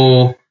want to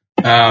go?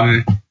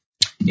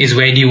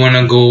 Where do you want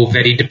to go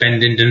very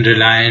dependent and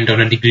reliant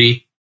on a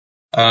degree?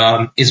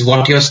 Is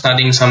what you're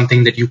studying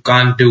something that you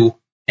can't do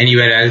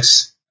anywhere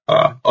else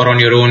or on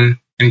your own,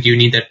 and you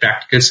need that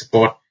practical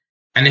support?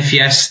 And if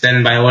yes,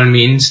 then by all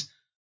means.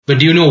 But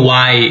do you know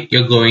why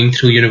you're going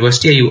through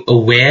university? Are you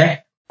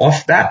aware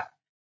of that?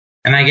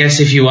 And I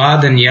guess if you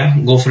are, then yeah,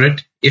 go for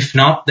it. If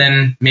not,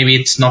 then maybe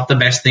it's not the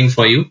best thing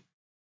for you.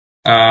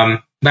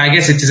 But I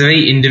guess it is a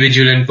very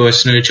individual and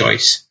personal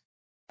choice.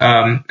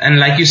 And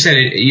like you said,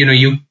 you know,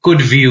 you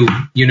could view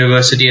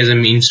university as a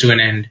means to an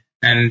end,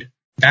 and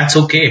that's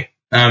okay.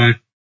 I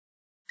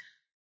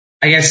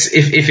guess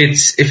if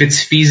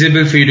it's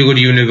feasible for you to go to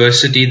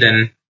university,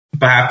 then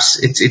perhaps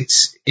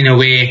it's in a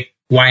way,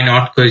 why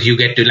not? Because you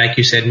get to, like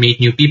you said, meet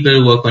new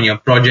people, work on your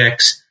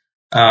projects,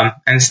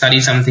 and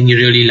study something you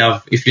really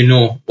love if you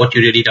know what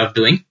you really love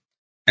doing.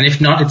 And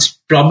if not, it's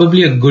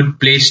probably a good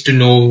place to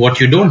know what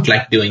you don't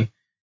like doing.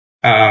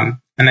 And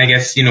I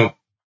guess, you know,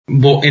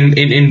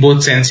 in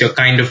both sense, you're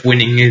kind of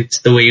winning. It's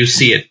the way you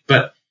see it.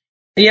 But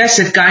yes,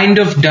 it kind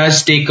of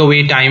does take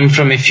away time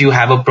from if you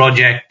have a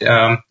project.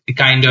 It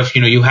kind of,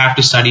 you know, you have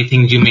to study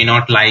things you may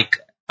not like.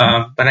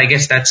 But I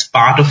guess that's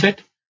part of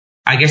it.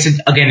 I guess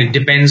it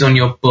depends on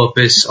your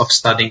purpose of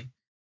studying.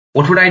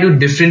 What would I do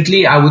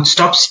differently? I would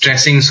stop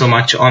stressing so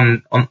much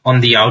on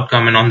the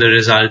outcome and on the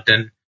result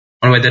and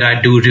on whether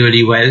I do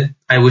really well.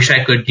 I wish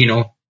I could, you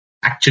know,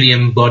 actually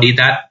embody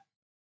that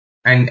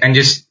and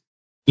just,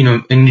 you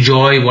know,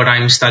 enjoy what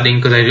I'm studying,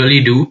 because I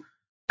really do.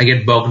 I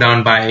get bogged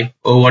down by,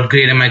 oh, what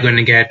grade am I going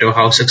to get, or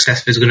how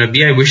successful it's going to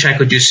be. I wish I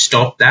could just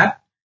stop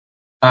that.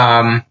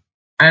 I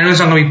know it's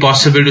not going to be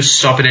possible to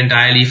stop it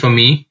entirely for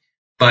me,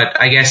 but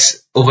I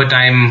guess over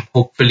time,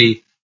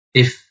 hopefully,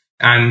 if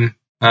I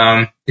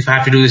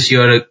have to do this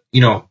year,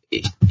 you know,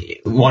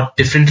 what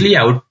differently,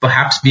 I would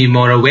perhaps be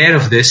more aware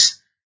of this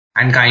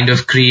and kind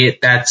of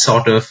create that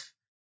sort of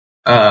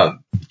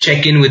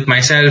check in with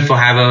myself, or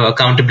have an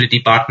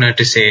accountability partner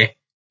to say,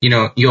 you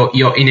know,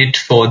 you're in it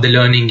for the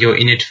learning, you're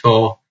in it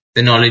for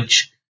the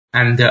knowledge,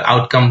 and the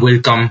outcome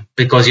will come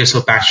because you're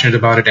so passionate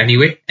about it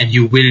anyway, and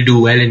you will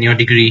do well in your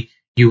degree.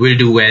 You will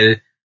do well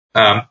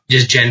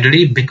just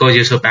generally because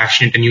you're so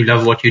passionate and you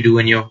love what you do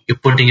and you're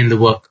putting in the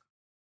work.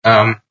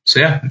 So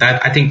yeah,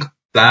 that I think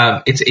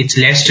it's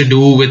less to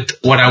do with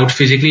what I would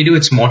physically do.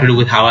 It's more to do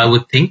with how I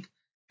would think.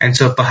 And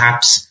so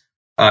perhaps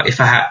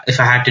if I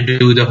had to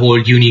do the whole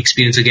uni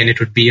experience again, it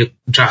would be a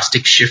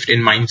drastic shift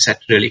in mindset,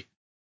 really.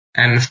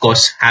 And of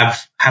course,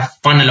 have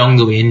fun along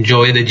the way.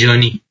 Enjoy the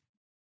journey.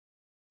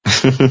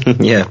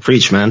 Yeah,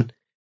 preach, man.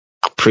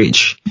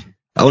 Preach.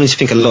 I honestly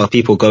think a lot of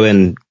people go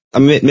in, I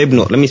mean, maybe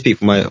not, let me speak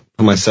for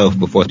myself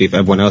before I do for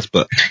everyone else,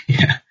 but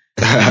Yeah.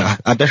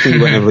 I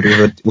definitely went over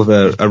with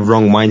a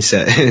wrong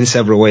mindset in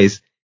several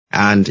ways.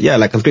 And yeah,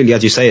 like completely,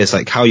 as you say, it's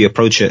like how you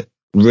approach it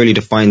really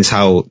defines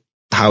how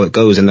it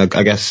goes. And I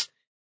guess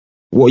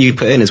what you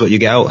put in is what you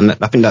get out. And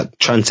I think that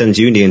transcends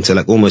uni into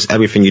like almost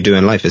everything you do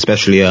in life,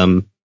 especially,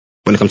 when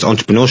it comes to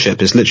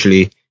entrepreneurship. It's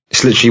literally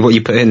what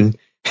you put in,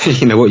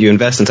 what you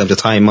invest in terms of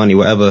time, money,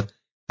 whatever,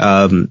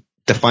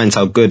 defines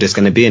how good it's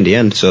going to be in the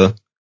end. So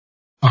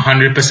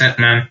 100%,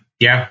 man.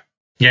 Yeah.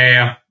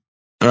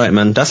 All right,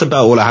 man. That's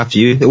about all I have for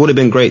you. It would have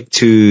been great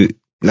to,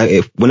 like,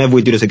 if whenever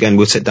we do this again,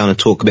 we'll sit down and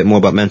talk a bit more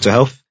about mental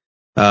health.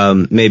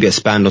 Maybe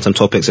expand on some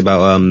topics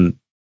about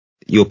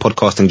your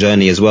podcasting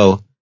journey as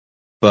well.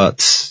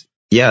 But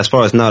yeah, as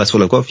far as now, that's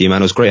all I've got for you,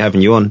 man. It was great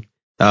having you on.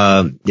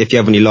 If you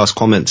have any last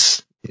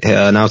comments,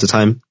 now's the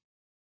time.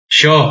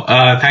 Sure.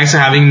 Thanks for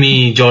having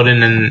me,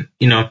 Jordan. And,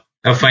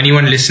 for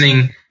anyone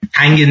listening,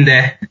 hang in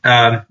there.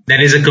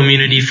 There is a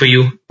community for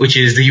you, which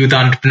is the Youth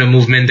Entrepreneur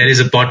Movement. There is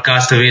a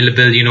podcast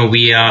available.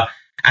 We are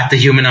at the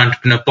Human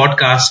Entrepreneur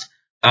Podcast,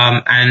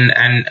 and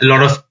a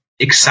lot of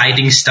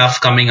exciting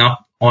stuff coming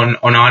up on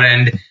our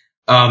end.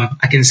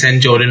 I can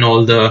send Jordan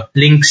all the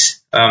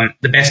links.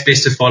 The best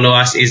place to follow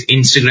us is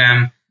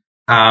Instagram.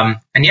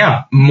 And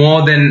yeah,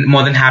 more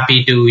than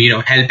happy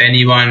to, help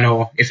anyone,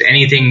 or if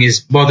anything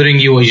is bothering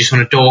you or you just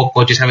want to talk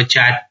or just have a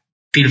chat,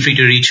 feel free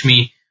to reach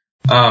me.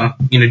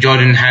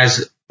 Jordan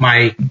has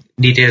my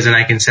details and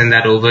I can send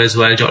that over as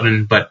well,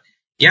 Jordan. But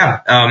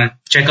yeah,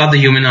 check out the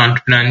Human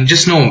Entrepreneur and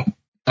just know,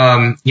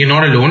 you're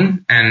not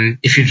alone. And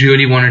if you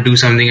really want to do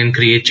something and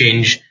create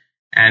change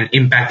and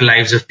impact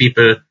lives of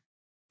people,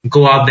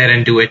 go out there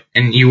and do it,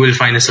 and you will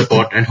find the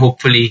support, and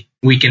hopefully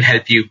we can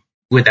help you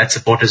with that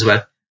support as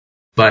well.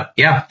 But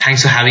yeah,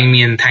 thanks for having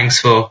me and thanks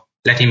for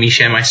letting me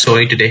share my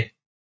story today.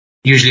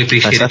 Usually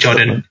appreciate it,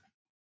 Jordan.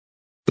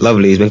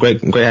 Lovely. It's been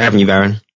great having you, Baron.